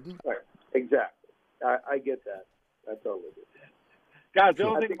 I wouldn't. Right. Exactly. I get that. I totally get that. Guys, the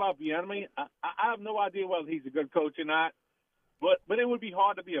only thing about Bieniemy, I have no idea whether he's a good coach or not, but it would be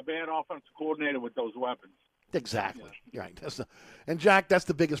hard to be a bad offensive coordinator with those weapons. Exactly. Right. And Jack, that's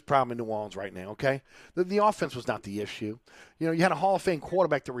the biggest problem in New Orleans right now. Okay, the offense was not the issue. You had a Hall of Fame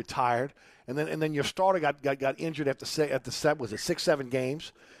quarterback that retired, and then your starter got injured after 6-7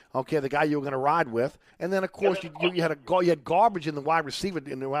 games. Okay, the guy you were going to ride with, and then of course you had garbage in the wide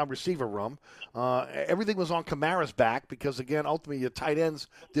receiver room. Everything was on Kamara's back because again, ultimately your tight ends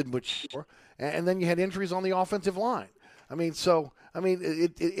didn't mature, and then you had injuries on the offensive line.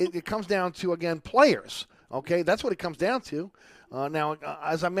 It comes down to again players. Okay, that's what it comes down to. Now,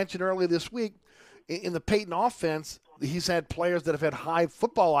 as I mentioned earlier this week, in the Peyton offense, he's had players that have had high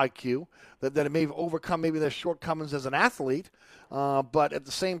football IQ that may have overcome maybe their shortcomings as an athlete. But at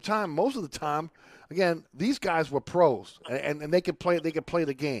the same time, most of the time, again, these guys were pros and they could play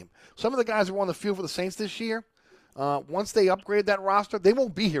the game. Some of the guys who were on the field for the Saints this year, once they upgrade that roster, they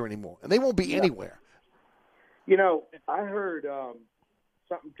won't be here anymore, and they won't be anywhere. I heard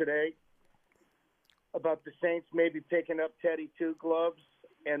something today about the Saints maybe picking up Teddy Two Gloves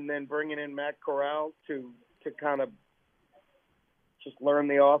and then bringing in Matt Corral to kind of just learn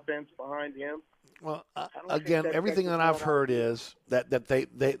the offense behind him. Well, again, everything that I've heard is that they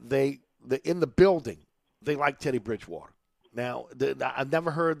in the building they like Teddy Bridgewater. Now, I've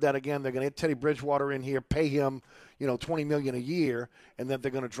never heard that again. They're going to get Teddy Bridgewater in here, pay him, $20 million a year, and that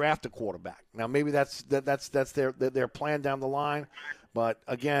they're going to draft a quarterback. Now, maybe that's their plan down the line. But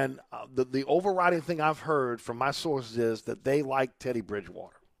again, the overriding thing I've heard from my sources is that they like Teddy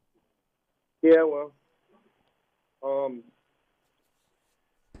Bridgewater. Yeah, well,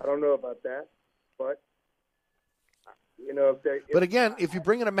 I don't know about that, but But again, if you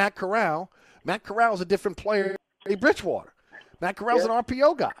bring in a Matt Corral is a different player than Teddy Bridgewater. Matt Corral's an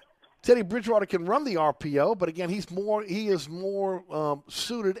RPO guy. Teddy Bridgewater can run the RPO, but again, he is more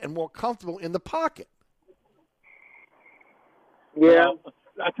suited and more comfortable in the pocket. Yeah.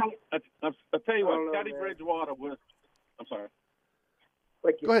 I'll tell you what, Teddy Bridgewater was – I'm sorry.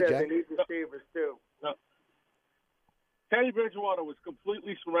 Like you Go ahead, said, Jack. they need receivers too. No. Teddy Bridgewater was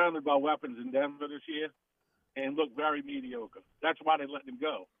completely surrounded by weapons in Denver this year and looked very mediocre. That's why they let him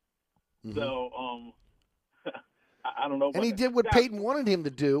go. Mm-hmm. So, I don't know. And he did what Peyton wanted him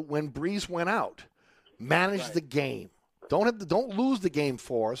to do when Breeze went out. Manage the game. Don't lose the game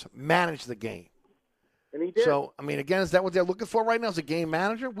for us. Manage the game. And he did. So, again, is that what they're looking for right now as a game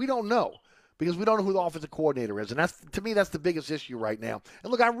manager? We don't know because we don't know who the offensive coordinator is. And to me, that's the biggest issue right now.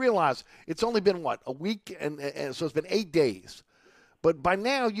 And look, I realize it's only been, a week, and so it's been 8 days. But by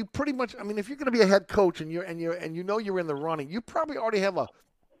now, you pretty much, if you're going to be a head coach and you're in the running, you probably already have a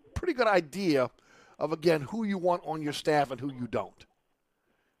pretty good idea of, again, who you want on your staff and who you don't.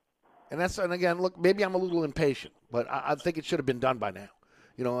 And again, look, maybe I'm a little impatient, but I think it should have been done by now.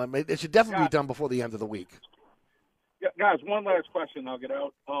 It should definitely be done before the end of the week. Yeah, guys, one last question I'll get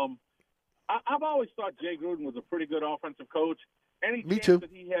out. I've always thought Jay Gruden was a pretty good offensive coach. Any Me chance too.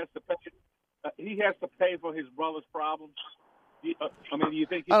 that he has to pay he has to pay for his brother's problems? Do you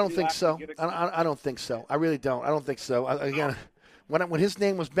think? I don't think so. I don't think so. I really don't. I don't think so. Again, when his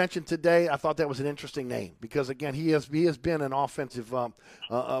name was mentioned today, I thought that was an interesting name because again, he has been an offensive,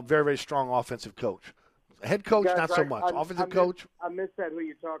 a very, very strong offensive coach. Head coach, Guys, not so much. Offensive coach. I missed that. Who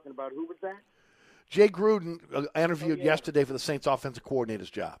you're talking about? Who was that? Jay Gruden interviewed yesterday for the Saints offensive coordinator's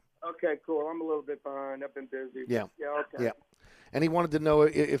job. Okay, cool. I'm a little bit behind. I've been busy. Yeah. Yeah. Okay. Yeah. And he wanted to know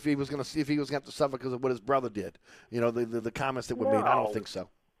if he was going to see if he was going to have to suffer because of what his brother did. You know, the comments that were made. I don't think so.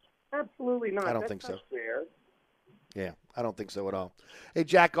 Absolutely not. I don't That's think so. not fair. Yeah, I don't think so at all. Hey,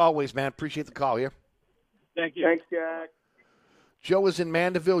 Jack, always, man. Appreciate the call here. Thank you. Thanks, Jack. Joe is in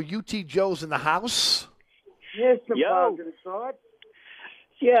Mandeville. UT Joe's in the house. Yes, some Yo. positive thoughts.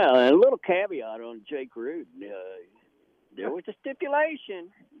 Yeah, a little caveat on Jay Gruden. There was a stipulation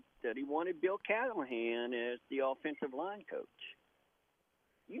that he wanted Bill Callahan as the offensive line coach.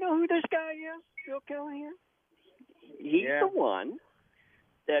 You know who this guy is, Bill Callahan? He's the one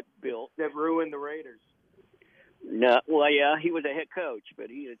that ruined the Raiders. No, well, yeah, he was a head coach, but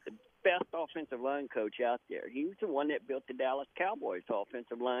he is the best offensive line coach out there. He was the one that built the Dallas Cowboys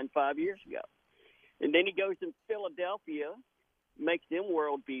offensive line 5 years ago. And then he goes to Philadelphia, makes them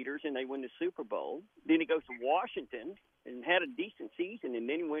world beaters, and they win the Super Bowl. Then he goes to Washington and had a decent season, and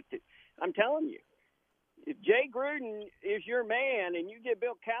then he went to – I'm telling you, if Jay Gruden is your man and you get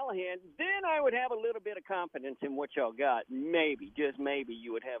Bill Callahan, then I would have a little bit of confidence in what y'all got. Maybe, just maybe,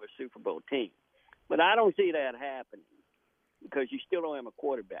 you would have a Super Bowl team. But I don't see that happening because you still don't have a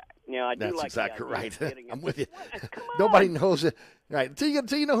quarterback. Now, I do That's like exactly the idea of right. getting I'm with you. Nobody knows it. Right.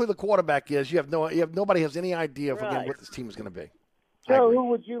 Until you know who the quarterback is, nobody has any idea of again, what this team is going to be. Joe, who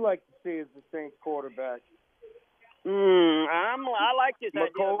would you like to see as the Saints quarterback? I like this idea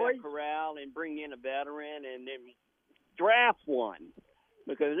McCoy? about Corral and bring in a veteran and then draft one.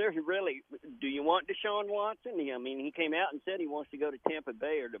 Because there's really – do you want Deshaun Watson? I mean, he came out and said he wants to go to Tampa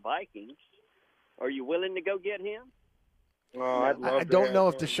Bay or the Vikings. Are you willing to go get him? Oh, I'd love I don't know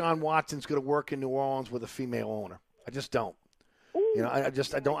if Deshaun Watson's going to work in New Orleans with a female owner. I just don't. You know, I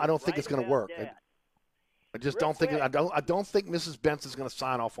don't think it's going to work. I just don't think I don't think Mrs. Benson's going to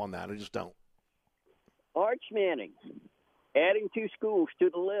sign off on that. I just don't. Arch Manning, adding 2 schools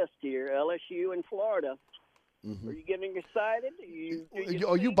to the list here, LSU and Florida. Mm-hmm. Are you getting excited?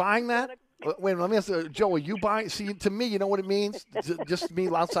 Are you buying that? Wait, let me ask you, Joe, are you buying? See, to me, you know what it means? Just me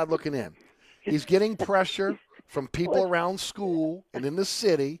outside looking in. He's getting pressure from people around school and in the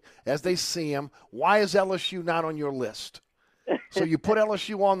city as they see him. Why is LSU not on your list? So you put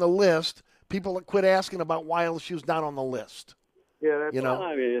LSU on the list. People quit asking about why LSU's not on the list. Yeah, that's you know.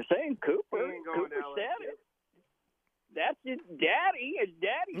 I mean, the same Cooper said it. That's his daddy. His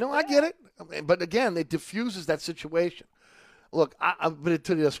daddy. No, I get it. But again, it diffuses that situation. Look, I'm going to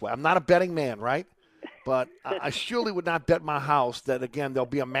tell you this way. I'm not a betting man, right? But I surely would not bet my house that, again, there'll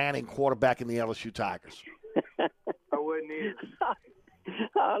be a Manning quarterback in the LSU Tigers. I wouldn't either.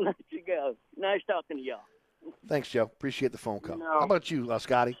 I'll let you go. Nice talking to y'all. Thanks, Joe. Appreciate the phone call. How about you,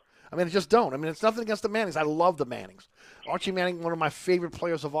 Scotty? I mean, I just don't. I mean, it's nothing against the Mannings. I love the Mannings. Archie Manning, one of my favorite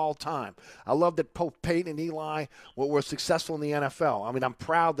players of all time. I love that Peyton and Eli were successful in the NFL. I mean, I'm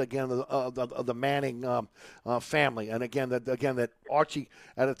proud, again, of the Manning family. And, again, that Archie,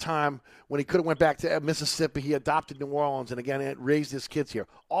 at a time when he could have went back to Mississippi, he adopted New Orleans and, again, raised his kids here.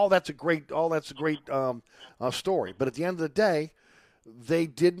 All that's a great story. But at the end of the day, they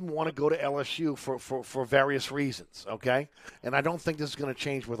didn't want to go to LSU for various reasons, okay? And I don't think this is going to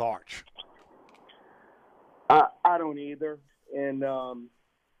change with Arch. I don't either. And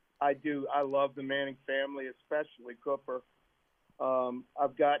I do. I love the Manning family, especially Cooper.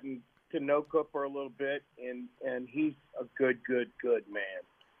 I've gotten to know Cooper a little bit, and he's a good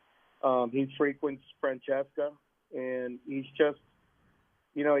man. He frequents Francesca, and he's just,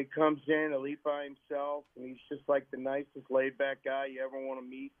 you know, he comes in, he'll eat by himself, and he's just like the nicest laid-back guy you ever want to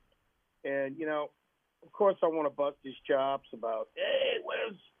meet. And, you know, of course I want to bust his chops about, hey,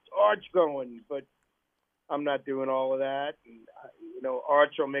 where's Arch going? But I'm not doing all of that. And, you know,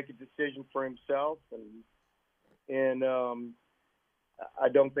 Arch will make a decision for himself, and I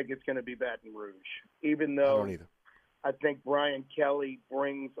don't think it's going to be Baton Rouge, even though I don't either. I think Brian Kelly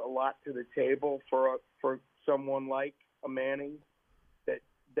brings a lot to the table for someone like a Manning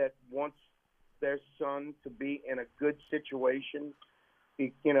that wants their son to be in a good situation.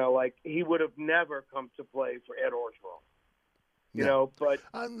 You know, like he would have never come to play for Ed Orgeron. You know, but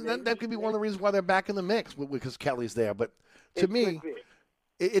that could be one of the reasons why they're back in the mix because Kelly's there. But to me,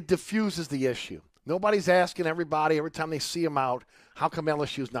 it diffuses the issue. Nobody's asking everybody every time they see him out, how come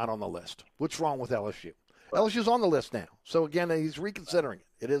LSU's not on the list? What's wrong with LSU? LSU's on the list now. So, again, he's reconsidering it.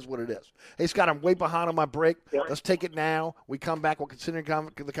 It is what it is. Hey, Scott, I'm way behind on my break. Yeah. Let's take it now. We come back. We'll continue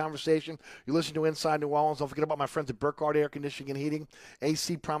the conversation. You listen to Inside New Orleans. Don't forget about my friends at Burkhardt Air Conditioning and Heating,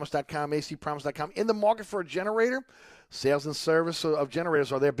 acpromise.com, acpromise.com. In the market for a generator, sales and service of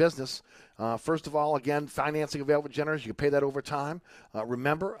generators are their business. First of all, again, financing available generators. You can pay that over time.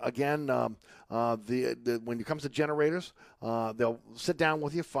 Remember, again, when it comes to generators, they'll sit down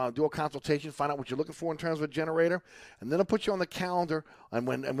with you, do a consultation, find out what you're looking for in terms of a generator, and then they'll put you on the calendar. And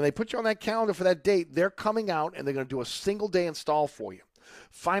when they put you on that calendar for that date, they're coming out and they're going to do a single-day install for you.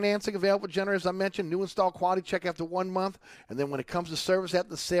 Financing available generators, I mentioned, new install quality check after 1 month, and then when it comes to service after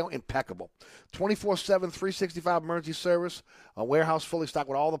the sale, impeccable. 24/7, 365 emergency service, a warehouse fully stocked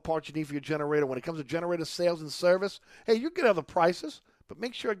with all the parts you need for your generator. When it comes to generator sales and service, hey, you get other prices, but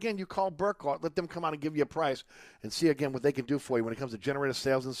make sure, again, you call Burkhardt, let them come out and give you a price, and see, again, what they can do for you when it comes to generator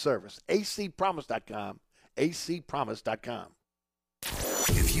sales and service. acpromise.com, acpromise.com.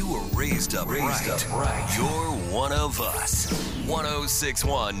 If you were raised up right, you're one of us.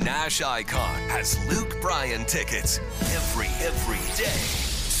 1061 Nash Icon has Luke Bryan tickets every day.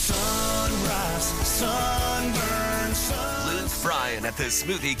 Sunrise, sunburn, sun. Luke Bryan at the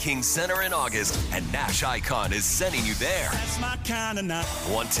Smoothie King Center in August, and Nash Icon is sending you there. That's my kind of night.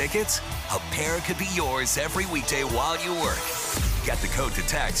 Want tickets? A pair could be yours every weekday while you work. Get the code to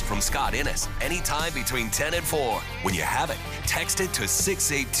text from Scott Innes anytime between 10 and 4. When you have it, text it to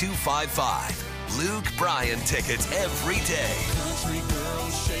 68255. Luke Bryan tickets every day. Country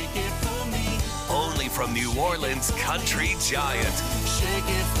girls, shake it for me. Only from New Orleans country giant. Shake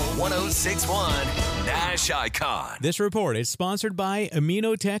it for 1061 Nash Icon. This report is sponsored by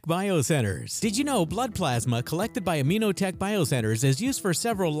Immunotech Biocenters. Did you know blood plasma collected by Immunotech Biocenters is used for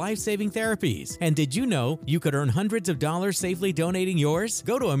several life-saving therapies? And did you know you could earn hundreds of dollars safely donating yours?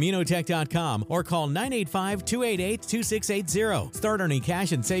 Go to immunotech.com or call 985-288-2680. Start earning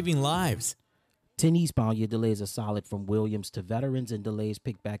cash and saving lives. 10 eastbound, your delays are solid from Williams to Veterans, and delays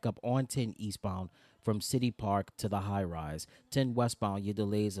pick back up on 10 eastbound from City Park to the high rise. 10 westbound, your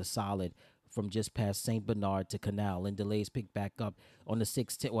delays are solid from just past St. Bernard to Canal, and delays pick back up on the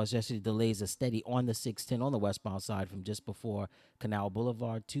 610. Well, actually, delays are steady on the 610 on the westbound side from just before Canal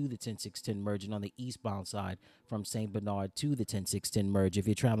Boulevard to the 10610 merge, and on the eastbound side from St. Bernard to the 10610 merge. If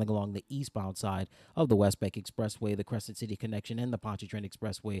you're traveling along the eastbound side of the West Bank Expressway, the Crescent City Connection, and the Pontchartrain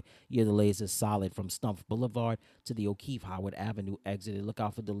Expressway, your delays are solid from Stumpf Boulevard to the O'Keefe Howard Avenue exit. And look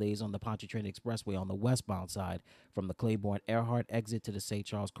out for delays on the Pontchartrain Expressway on the westbound side from the Claiborne Earhart exit to the St.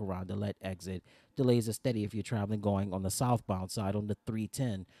 Charles Carondelet exit. Delays are steady if you're traveling going on the southbound side on the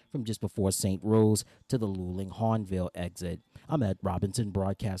 310 from just before St. Rose to the Luling Hahnville exit. I'm Ed Robinson,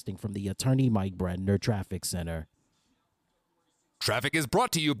 broadcasting from the Attorney Mike Brenner Traffic Center. Traffic is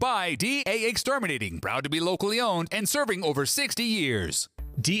brought to you by DA Exterminating, proud to be locally owned and serving over 60 years.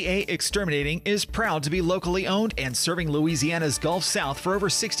 DA Exterminating is proud to be locally owned and serving Louisiana's Gulf South for over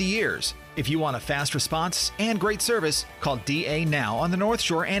 60 years. If you want a fast response and great service, call DA now on the North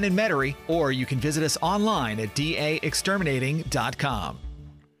Shore and in Metairie, or you can visit us online at daexterminating.com.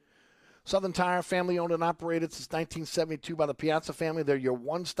 Southern Tire, family-owned and operated since 1972 by the Piazza family. They're your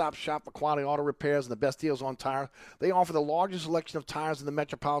one-stop shop for quality auto repairs and the best deals on tires. They offer the largest selection of tires in the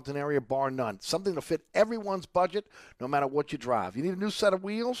metropolitan area, bar none. Something to fit everyone's budget, no matter what you drive. You need a new set of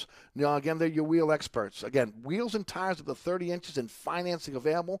wheels? Again, they're your wheel experts. Again, wheels and tires up to 30 inches and financing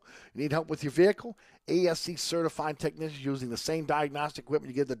available. You need help with your vehicle? ASC certified technicians using the same diagnostic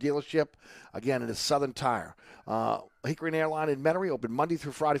equipment you get at the dealership. Again, it is Southern Tire. Hickory and Airline in Metairie, open Monday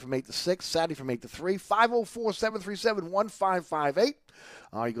through Friday from 8 to 6, Saturday from 8 to 3, 504-737-1558.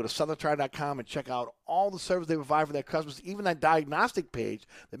 You go to southerntire.com and check out all the service they provide for their customers, even that diagnostic page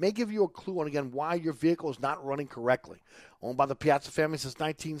that may give you a clue on, again, why your vehicle is not running correctly. Owned by the Piazza family since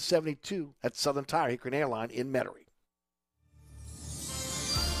 1972 at Southern Tire, Hickory and Airline in Metairie.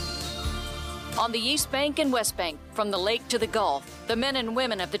 On the East Bank and West Bank, from the lake to the Gulf, the men and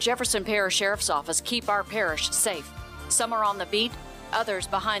women of the Jefferson Parish Sheriff's Office keep our parish safe. Some are on the beat, others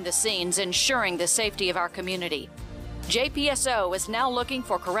behind the scenes, ensuring the safety of our community. JPSO is now looking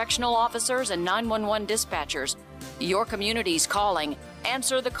for correctional officers and 911 dispatchers. Your community's calling.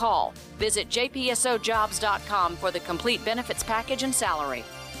 Answer the call. Visit jpsojobs.com for the complete benefits package and salary.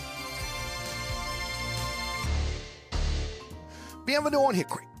 Bienvenue on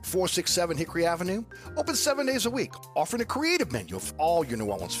Hickory, 467 Hickory Avenue. Open 7 days a week, offering a creative menu of all your New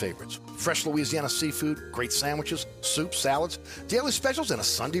Orleans favorites. Fresh Louisiana seafood, great sandwiches, soups, salads, daily specials, and a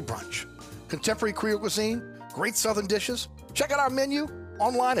Sunday brunch. Contemporary Creole cuisine, great Southern dishes. Check out our menu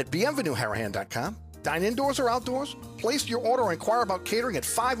online at bienvenueharahan.com. Dine indoors or outdoors? Place your order or inquire about catering at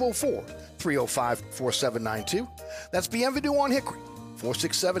 504-305-4792. That's Bienvenue on Hickory,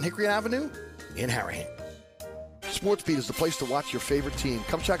 467 Hickory Avenue in Harahan. SportsBeat is the place to watch your favorite team.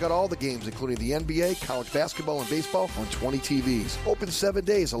 Come check out all the games, including the NBA, college basketball, and baseball on 20 TVs. Open 7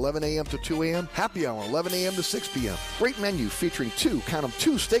 days, 11 a.m. to 2 a.m. Happy hour, 11 a.m. to 6 p.m. Great menu featuring two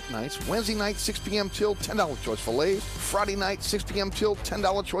steak nights. Wednesday night, 6 p.m. till $10 choice fillets. Friday night, 6 p.m. till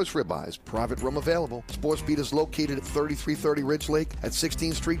 $10 choice ribeyes. Private room available. SportsBeat is located at 3330 Ridge Lake at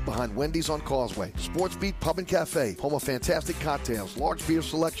 16th Street behind Wendy's on Causeway. SportsBeat Pub and Cafe, home of fantastic cocktails, large beer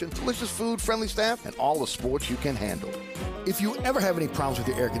selection, delicious food, friendly staff, and all the sports you can handle. If you ever have any problems with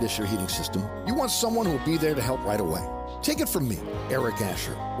your air conditioner heating system, you want someone who will be there to help right away. Take it from me, Eric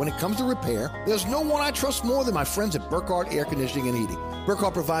Asher. When it comes to repair, there's no one I trust more than my friends at Burkhardt Air Conditioning and Heating.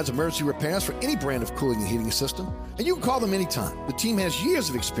 Burkhardt provides emergency repairs for any brand of cooling and heating system, and you can call them anytime. The team has years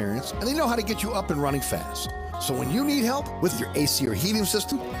of experience, and they know how to get you up and running fast. So when you need help with your AC or heating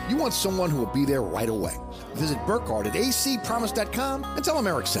system, you want someone who will be there right away. Visit Burkhardt at acpromise.com and tell them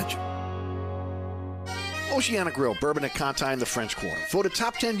Eric sent you. Oceana Grill, Bourbon at Conti in the French Quarter. Voted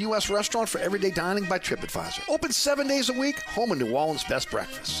top 10 U.S. restaurant for everyday dining by TripAdvisor. Open 7 days a week, home of New Orleans' best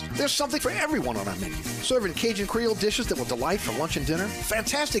breakfast. There's something for everyone on our menu. Serving Cajun Creole dishes that will delight for lunch and dinner.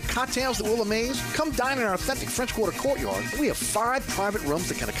 Fantastic cocktails that will amaze. Come dine in our authentic French Quarter courtyard. We have 5 private rooms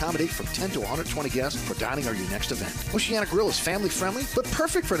that can accommodate from 10 to 120 guests for dining or your next event. Oceana Grill is family friendly, but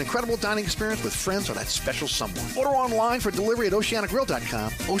perfect for an incredible dining experience with friends or that special someone. Order online for delivery at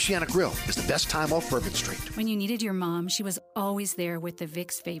oceanagrill.com. Oceana Grill is the best time off Bourbon Street. When you needed your mom, she was always there with the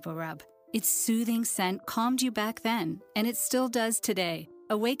Vicks Vapor Rub. Its soothing scent calmed you back then, and it still does today.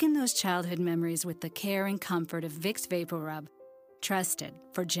 Awaken those childhood memories with the care and comfort of Vicks Vapor Rub. Trusted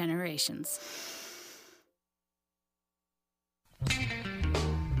for generations.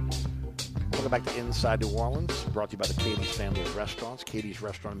 Welcome back to Inside New Orleans, brought to you by the Katie's family of restaurants. Katie's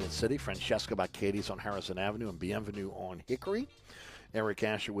Restaurant in Mid-City, Francesca by Katie's on Harrison Avenue, and Bienvenue on Hickory. Eric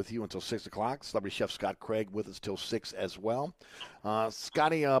Asher with you until 6 o'clock. Celebrity Chef Scott Craig with us till 6 as well.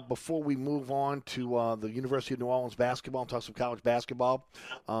 Scotty, before we move on to the University of New Orleans basketball and talk some college basketball,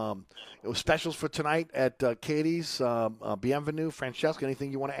 it was specials for tonight at Katie's. Bienvenue. Francesca, anything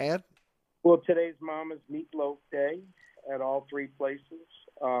you want to add? Well, today's Mama's Meatloaf Day at all 3 places.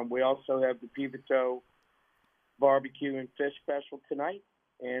 We also have the Pivot barbecue and fish special tonight,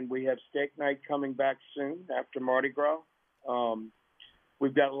 and we have steak night coming back soon after Mardi Gras.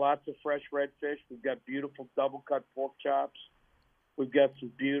 We've got lots of fresh redfish. We've got beautiful double-cut pork chops. We've got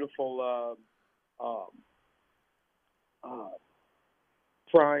some beautiful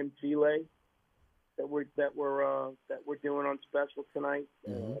prime filet that we're doing on special tonight.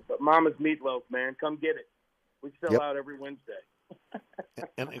 But Mama's Meatloaf, man, come get it. We sell out every Wednesday.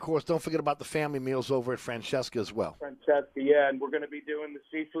 And, of course, don't forget about the family meals over at Francesca as well. Francesca, yeah, and we're going to be doing the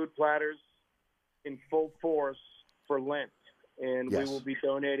seafood platters in full force for Lent. And we will be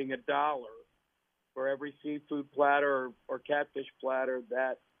donating $1 for every seafood platter or catfish platter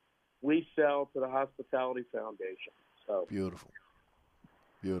that we sell to the Hospitality Foundation. So beautiful.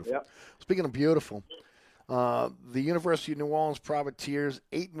 Yep. Speaking of beautiful, the University of New Orleans Privateers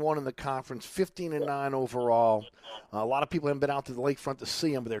 8-1 in the conference, 15-9 overall. A lot of people haven't been out to the lakefront to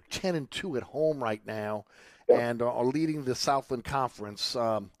see them, but they're 10-2 at home right now, and are leading the Southland Conference.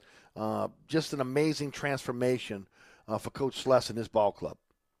 Just an amazing transformation for Coach Sless and his ball club.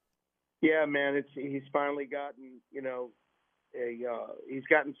 Yeah, man, he's finally gotten, he's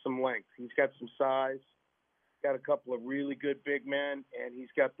gotten some length. He's got some size, got a couple of really good big men, and he's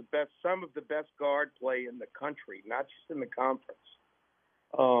got some of the best guard play in the country, not just in the conference.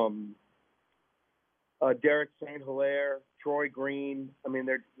 Derek St. Hilaire, Troy Green. I mean,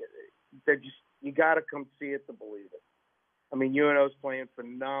 they're just, you got to come see it to believe it. I mean, UNO's playing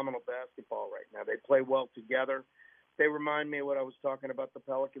phenomenal basketball right now. They play well together. They remind me of what I was talking about the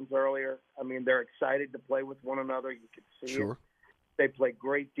Pelicans earlier. I mean, they're excited to play with one another. You can see it. They play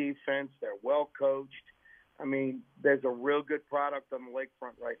great defense. They're well coached. I mean, there's a real good product on the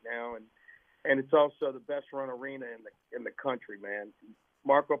lakefront right now, and it's also the best run arena in the country, man.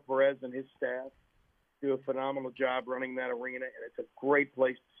 Marco Perez and his staff do a phenomenal job running that arena, and it's a great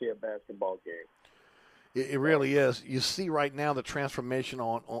place to see a basketball game. It really is. You see right now the transformation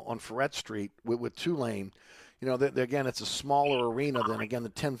on Ferret Street with Tulane. You know, again, it's a smaller arena than, again, the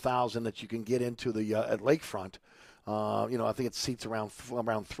 10,000 that you can get into the at Lakefront. I think it seats around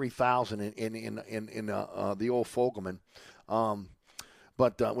 3,000 in the old Fogelman.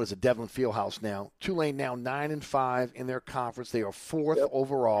 But what is it, Devlin Fieldhouse now? Tulane now 9-5 in their conference. They are fourth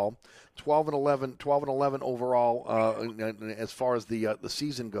overall, 12-11 overall as far as the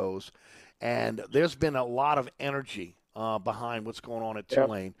season goes. And there's been a lot of energy behind what's going on at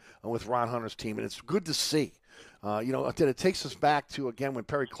Tulane with Ron Hunter's team, and it's good to see. It takes us back to, again, when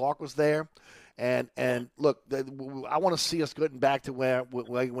Perry Clark was there. And look, I want to see us getting back to when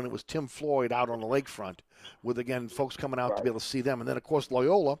it was Tim Floyd out on the lakefront with, again, folks coming out to be able to see them. And then, of course,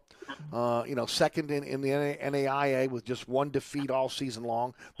 Loyola, second in the NAIA with just one defeat all season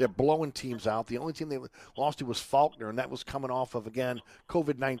long. They're blowing teams out. The only team they lost to was Faulkner, and that was coming off of, again,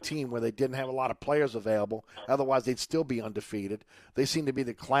 COVID-19, where they didn't have a lot of players available. Otherwise, they'd still be undefeated. They seem to be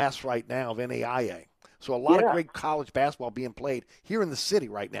the class right now of NAIA. So a lot of great college basketball being played here in the city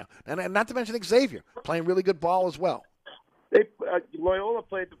right now. And not to mention Xavier, playing really good ball as well. Loyola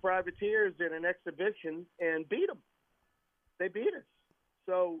played the Privateers in an exhibition and beat them. They beat us.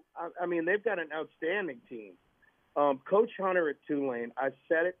 So, I mean, they've got an outstanding team. Coach Hunter at Tulane, I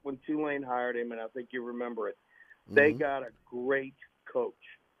said it when Tulane hired him, and I think you remember it. They got a great coach.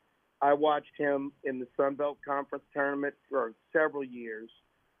 I watched him in the Sun Belt Conference tournament for several years,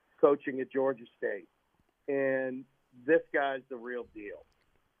 coaching at Georgia State. And this guy's the real deal.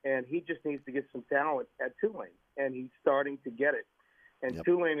 And he just needs to get some talent at Tulane, and he's starting to get it. And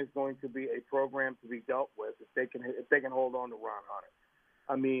Tulane is going to be a program to be dealt with if they can hold on to Ron Hunter.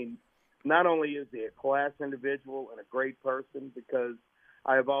 I mean, not only is he a class individual and a great person, because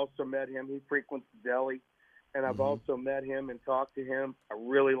I have also met him. He frequents the deli, and I've also met him and talked to him. I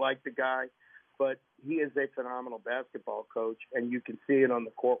really like the guy, but he is a phenomenal basketball coach, and you can see it on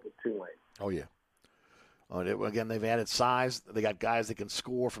the court with Tulane. Oh, yeah. Again, they've added size. They got guys that can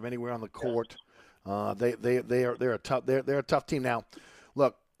score from anywhere on the court. They're a tough team. Now,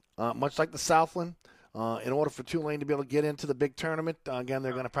 look, much like the Southland, in order for Tulane to be able to get into the big tournament, again,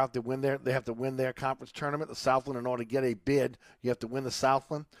 they're going to have to win they have to win their conference tournament. The Southland, in order to get a bid, you have to win the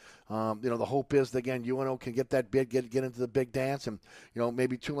Southland. The hope is that, again, UNO can get that bid, get into the big dance, and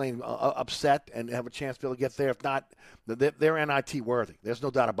maybe Tulane upset and have a chance to be able to get there. If not, they're NIT worthy. There's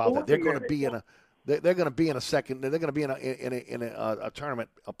no doubt about that. They're going to be in a They're going to be in a second. They're going to be in a tournament,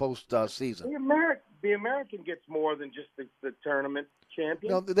 a post season. The American gets more than just the tournament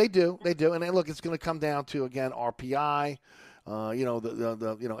champion. No, they do, and look, it's going to come down to, again, RPI.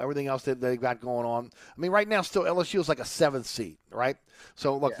 Everything else that they got going on. I mean, right now, still LSU is like a 7th seed, right?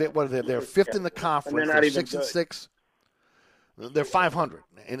 So look, they're 5th in the conference. They're 6-6. They're 500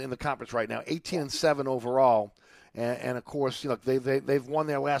 in the conference right now. 18-7 overall. And of course, they've won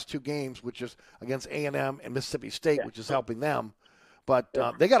their last 2 games, which is against A&M and Mississippi State, which is helping them. But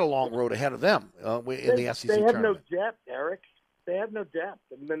they got a long road ahead of them in the SEC tournament. They have no depth, Eric. They have no depth.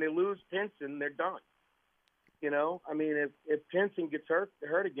 And when they lose Pinson, they're done. I mean, if Pinson gets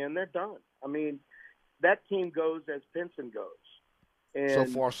hurt again, they're done. I mean, that team goes as Pinson goes. And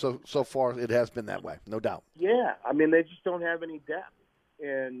so far, it has been that way, no doubt. Yeah, I mean, they just don't have any depth.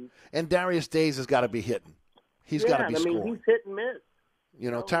 And Darius Days has got to be hitting. He's got to be scoring. He's hit and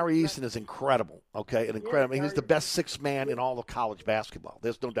miss. Tyree Easton is incredible, okay? He's the best 6th man in all of college basketball.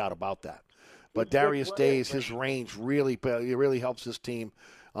 There's no doubt about that. But Darius Days, his range really helps his team.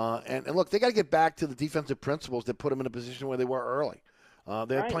 And look, they got to get back to the defensive principles that put them in a position where they were early.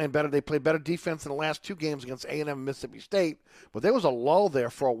 They're playing better. They played better defense in the last 2 games against A&M and Mississippi State. But there was a lull there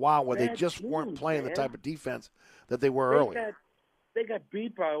for a while where they just weren't playing the type of defense that they were earlier. They got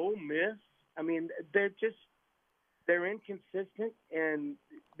beat by Ole Miss. I mean, they're inconsistent, and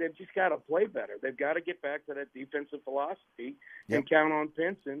they've just got to play better. They've got to get back to that defensive philosophy and count on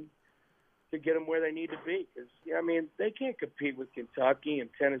Pinson to get them where they need to be. Because, they can't compete with Kentucky and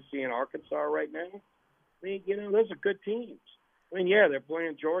Tennessee and Arkansas right now. I mean, those are good teams. I mean, they're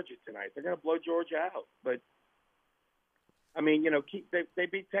playing Georgia tonight. They're going to blow Georgia out. But, I mean, they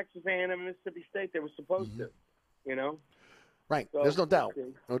beat Texas A&M and Mississippi State. They were supposed to, Right. So, there's no doubt.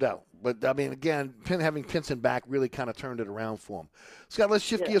 No doubt. But, I mean, again, having Pinson back really kind of turned it around for him. Scott, let's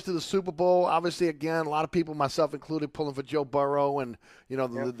shift gears to the Super Bowl. Obviously, again, a lot of people, myself included, pulling for Joe Burrow and,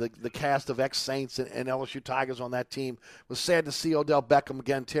 the cast of ex-Saints and LSU Tigers on that team. It was sad to see Odell Beckham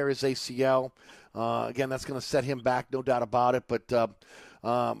again tear his ACL. Again, that's going to set him back, no doubt about it. But,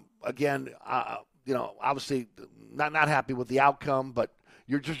 again, obviously not happy with the outcome, but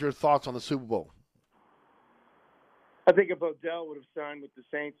your thoughts on the Super Bowl. I think if Odell would have signed with the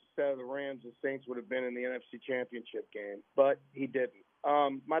Saints instead of the Rams, the Saints would have been in the NFC Championship game, but he didn't.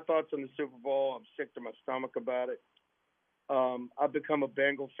 My thoughts on the Super Bowl, I'm sick to my stomach about it. I've become a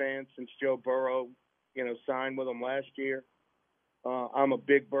Bengal fan since Joe Burrow, signed with them last year. I'm a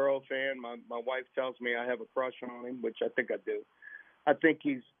big Burrow fan. My wife tells me I have a crush on him, which I think I do. I think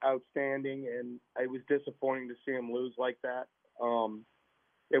he's outstanding, and it was disappointing to see him lose like that.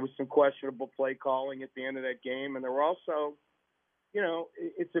 There was some questionable play calling at the end of that game, and there were also,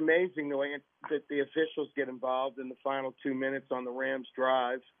 it's amazing the way that the officials get involved in the final 2 minutes on the Rams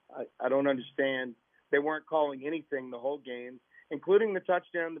drive. I don't understand. They weren't calling anything the whole game, including the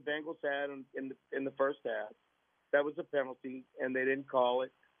touchdown the Bengals had in the first half. That was a penalty, and they didn't call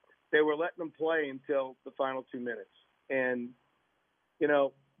it. They were letting them play until the final 2 minutes. And,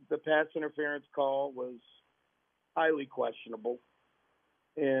 the pass interference call was highly questionable.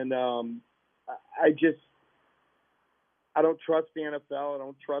 And I don't trust the NFL. I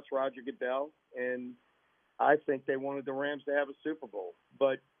don't trust Roger Goodell. And I think they wanted the Rams to have a Super Bowl.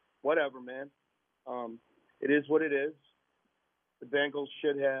 But whatever, man. It is what it is. The Bengals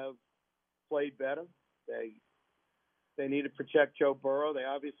should have played better. They need to protect Joe Burrow. They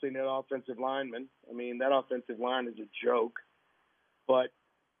obviously need offensive linemen. I mean, that offensive line is a joke. But,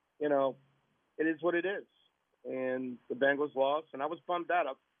 it is what it is. And the Bengals lost, and I was bummed out.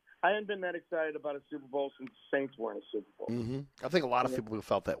 I hadn't been that excited about a Super Bowl since the Saints were in a Super Bowl. Mm-hmm. I think a lot of people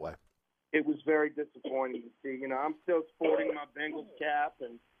felt that way. It was very disappointing to see. I'm still sporting my Bengals cap,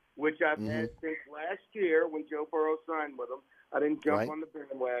 which I've had since last year when Joe Burrow signed with them. I didn't jump on the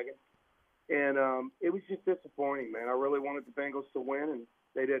bandwagon. And it was just disappointing, man. I really wanted the Bengals to win, and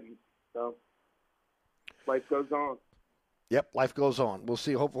they didn't. So life goes on. Yep, life goes on. We'll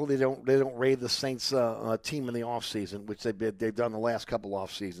see. Hopefully they don't raid the Saints team in the offseason, which they've done the last couple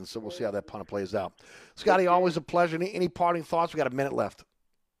off seasons. So we'll see how that punt plays out. Scotty, always a pleasure. Any parting thoughts? We got a minute left.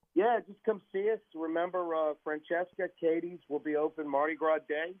 Yeah, just come see us. Remember, Francesca, Katie's will be open Mardi Gras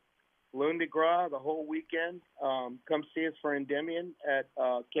Day, Lundi Gras the whole weekend. Come see us for Endymion at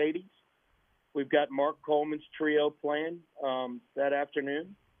Katie's. We've got Mark Coleman's trio playing that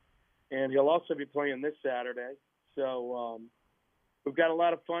afternoon, and he'll also be playing this Saturday. So we've got a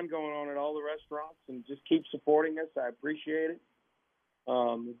lot of fun going on at all the restaurants, and just keep supporting us. I appreciate it.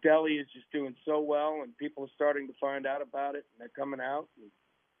 The deli is just doing so well, and people are starting to find out about it, and they're coming out. And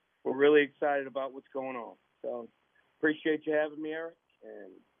we're really excited about what's going on. So appreciate you having me, Eric,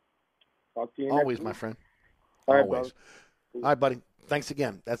 and talk to you always, next week. my friend. All right, always. brother. All right, buddy. Thanks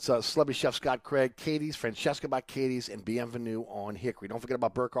again. That's Celebrity Chef Scott Craig, Katie's, Francesca by Katie's, and Bienvenue on Hickory. Don't forget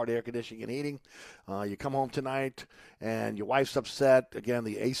about Burkhardt Air Conditioning and Heating. You come home tonight and your wife's upset. Again,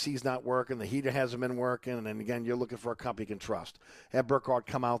 the AC's not working. The heater hasn't been working. And then, again, you're looking for a company you can trust. Have Burkhardt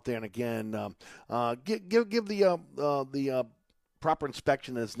come out there and, again, give the proper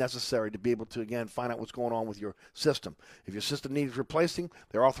inspection that is necessary to be able to, again, find out what's going on with your system. If your system needs replacing,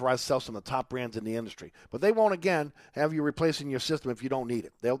 they're authorized to sell some of the top brands in the industry. But they won't, again, have you replacing your system if you don't need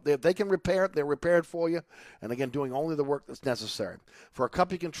it. If they can repair it, they'll repair it for you, and, again, doing only the work that's necessary. For a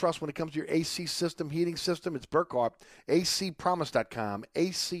company you can trust when it comes to your AC system, heating system, it's Burkhardt, acpromise.com,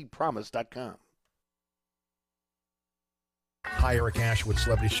 acpromise.com. Hi, Eric Ashwood,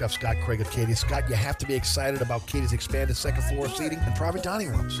 Celebrity Chef Scott Craig of Katie's. Scott, you have to be excited about Katie's expanded second floor seating and private dining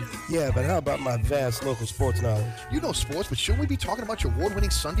rooms. Yeah, but how about my vast local sports knowledge? You know sports, but shouldn't we be talking about your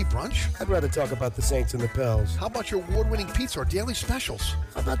award-winning Sunday brunch? I'd rather talk about the Saints and the Pels. How about your award-winning pizza or daily specials?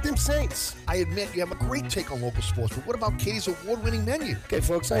 How about them Saints? I admit you have a great take on local sports, but what about Katie's award-winning menu? Okay,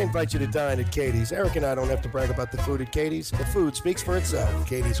 folks, I invite you to dine at Katie's. Eric and I don't have to brag about the food at Katie's. The food speaks for itself.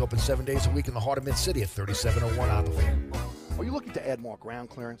 Katie's open 7 days a week in the heart of Mid-City at 3701 Opperville. Are you looking to add more ground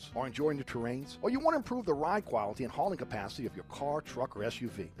clearance or enjoy new terrains? Or you want to improve the ride quality and hauling capacity of your car, truck, or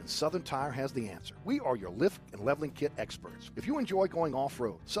SUV? Then Southern Tire has the answer. We are your lift and leveling kit experts. If you enjoy going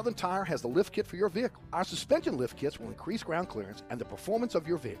off-road, Southern Tire has the lift kit for your vehicle. Our suspension lift kits will increase ground clearance and the performance of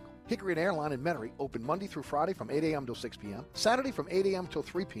your vehicle. Hickory and Airline in Metairie open Monday through Friday from 8 a.m. till 6 p.m., Saturday from 8 a.m. till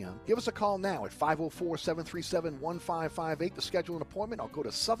 3 p.m. Give us a call now at 504-737-1558 to schedule an appointment, or go to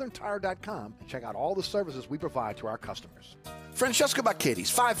southerntire.com and check out all the services we provide to our customers. Francesca by Katie's,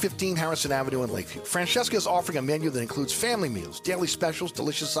 515 Harrison Avenue in Lakeview. Francesca is offering a menu that includes family meals, daily specials,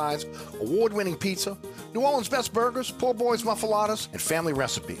 delicious sides, award-winning pizza, New Orleans' best burgers, poor boys' muffulettas, and family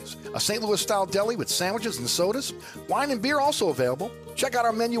recipes. A St. Louis-style deli with sandwiches and sodas. Wine and beer also available. Check out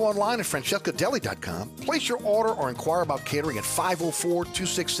our menu online at francescadeli.com. Place your order or inquire about catering at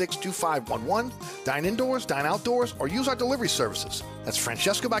 504-266-2511. Dine indoors, dine outdoors, or use our delivery services. That's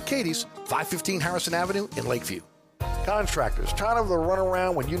Francesca by Katie's, 515 Harrison Avenue in Lakeview. Contractors, tired of the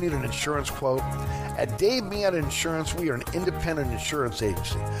runaround when you need an insurance quote? At Dave Miata Insurance, we are an independent insurance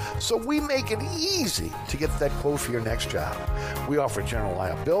agency, so we make it easy to get that quote for your next job. We offer general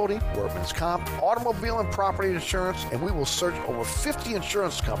liability, workman's comp, automobile and property insurance, and we will search over 50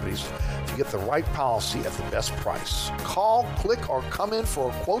 insurance companies to get the right policy at the best price. Call, click, or come in for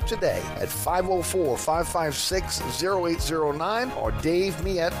a quote today at 504-556-0809 or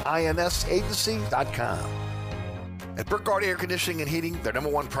DaveMe@INSAgency.com. At Burkhardt Air Conditioning and Heating, their number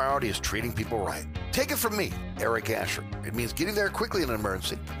one priority is treating people right. Take it from me, Eric Asher. It means getting there quickly in an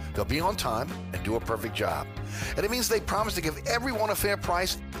emergency. They'll be on time and do a perfect job. And it means they promise to give everyone a fair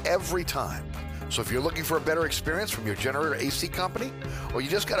price every time. So if you're looking for a better experience from your generator AC company, or you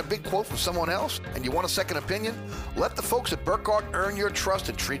just got a big quote from someone else and you want a second opinion, let the folks at Burkhardt earn your trust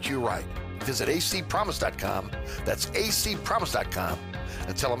and treat you right. Visit acpromise.com. That's acpromise.com,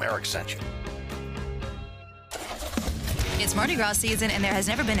 and tell them Eric sent you. It's Mardi Gras season, and there has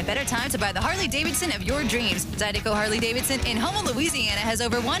never been a better time to buy the Harley-Davidson of your dreams. Zydeco Harley-Davidson in Houma, Louisiana has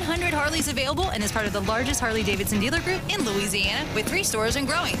over 100 Harleys available and is part of the largest Harley-Davidson dealer group in Louisiana with 3 stores and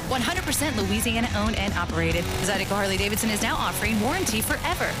growing. 100% Louisiana-owned and operated. Zydeco Harley-Davidson is now offering Warranty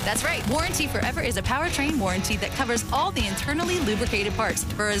Forever. That's right, Warranty Forever is a powertrain warranty that covers all the internally lubricated parts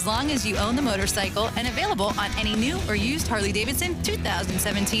for as long as you own the motorcycle, and available on any new or used Harley-Davidson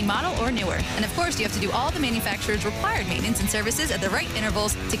 2017 model or newer. And of course, you have to do all the manufacturer's required maintenance and services at the right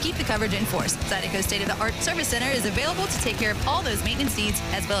intervals to keep the coverage in force. Zydeco's state-of-the-art service center is available to take care of all those maintenance needs,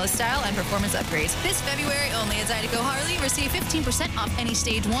 as well as style and performance upgrades. This February only at Zydeco Harley, receive 15% off any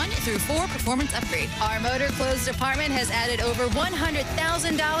stage 1 through 4 performance upgrade. Our motor clothes department has added over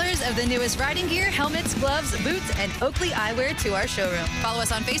 $100,000 of the newest riding gear, helmets, gloves, boots, and Oakley eyewear to our showroom. Follow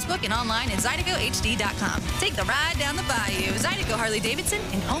us on Facebook and online at ZydecoHD.com. Take the ride down the bayou. Zydeco Harley-Davidson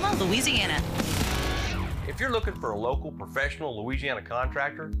in Houma, Louisiana. If you're looking for a local professional Louisiana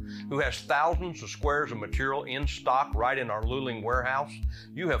contractor who has thousands of squares of material in stock right in our Luling warehouse,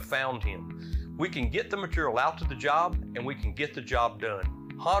 you have found him. We can get the material out to the job, and we can get the job done.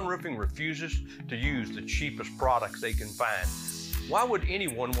 Hahn Roofing refuses to use the cheapest products they can find. Why would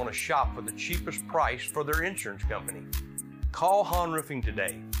anyone want to shop for the cheapest price for their insurance company? Call Hahn Roofing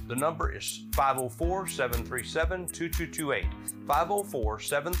today. The number is 504-737-2228.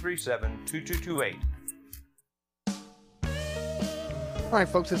 504-737-2228. All right,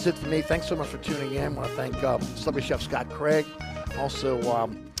 folks, that's it for me. Thanks so much for tuning in. I want to thank celebrity chef Scott Craig, also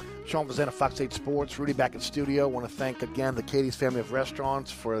Sean Vazana, Fox 8 Sports, Rudy back in studio. I want to thank again the Katie's family of restaurants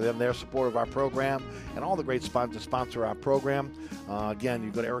for their support of our program, and all the great sponsors sponsor our program. Again,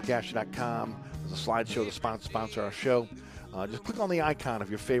 you go to ericasher.com. There's a slideshow to sponsor our show. Just click on the icon of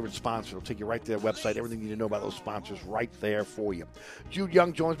your favorite sponsor. It'll take you right to their website. Everything you need to know about those sponsors right there for you. Jude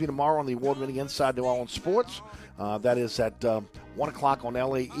Young joins me tomorrow on the award-winning Inside New Orleans Sports. That is at 1 o'clock on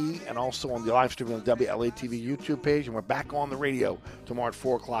LAE, and also on the live stream on the WLATV YouTube page. And we're back on the radio tomorrow at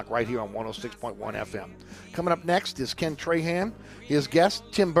 4 o'clock right here on 106.1 FM. Coming up next is Ken Trahan, his guest,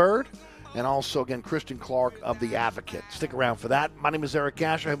 Tim Bird, and also, again, Christian Clark of The Advocate. Stick around for that. My name is Eric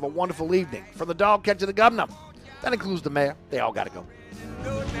Asher. Have a wonderful evening. From the dog catch to the governor. That includes the mayor. They all got to go.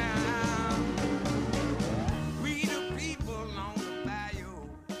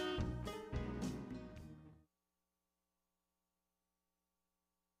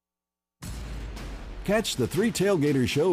 Catch the 3 Tailgaters show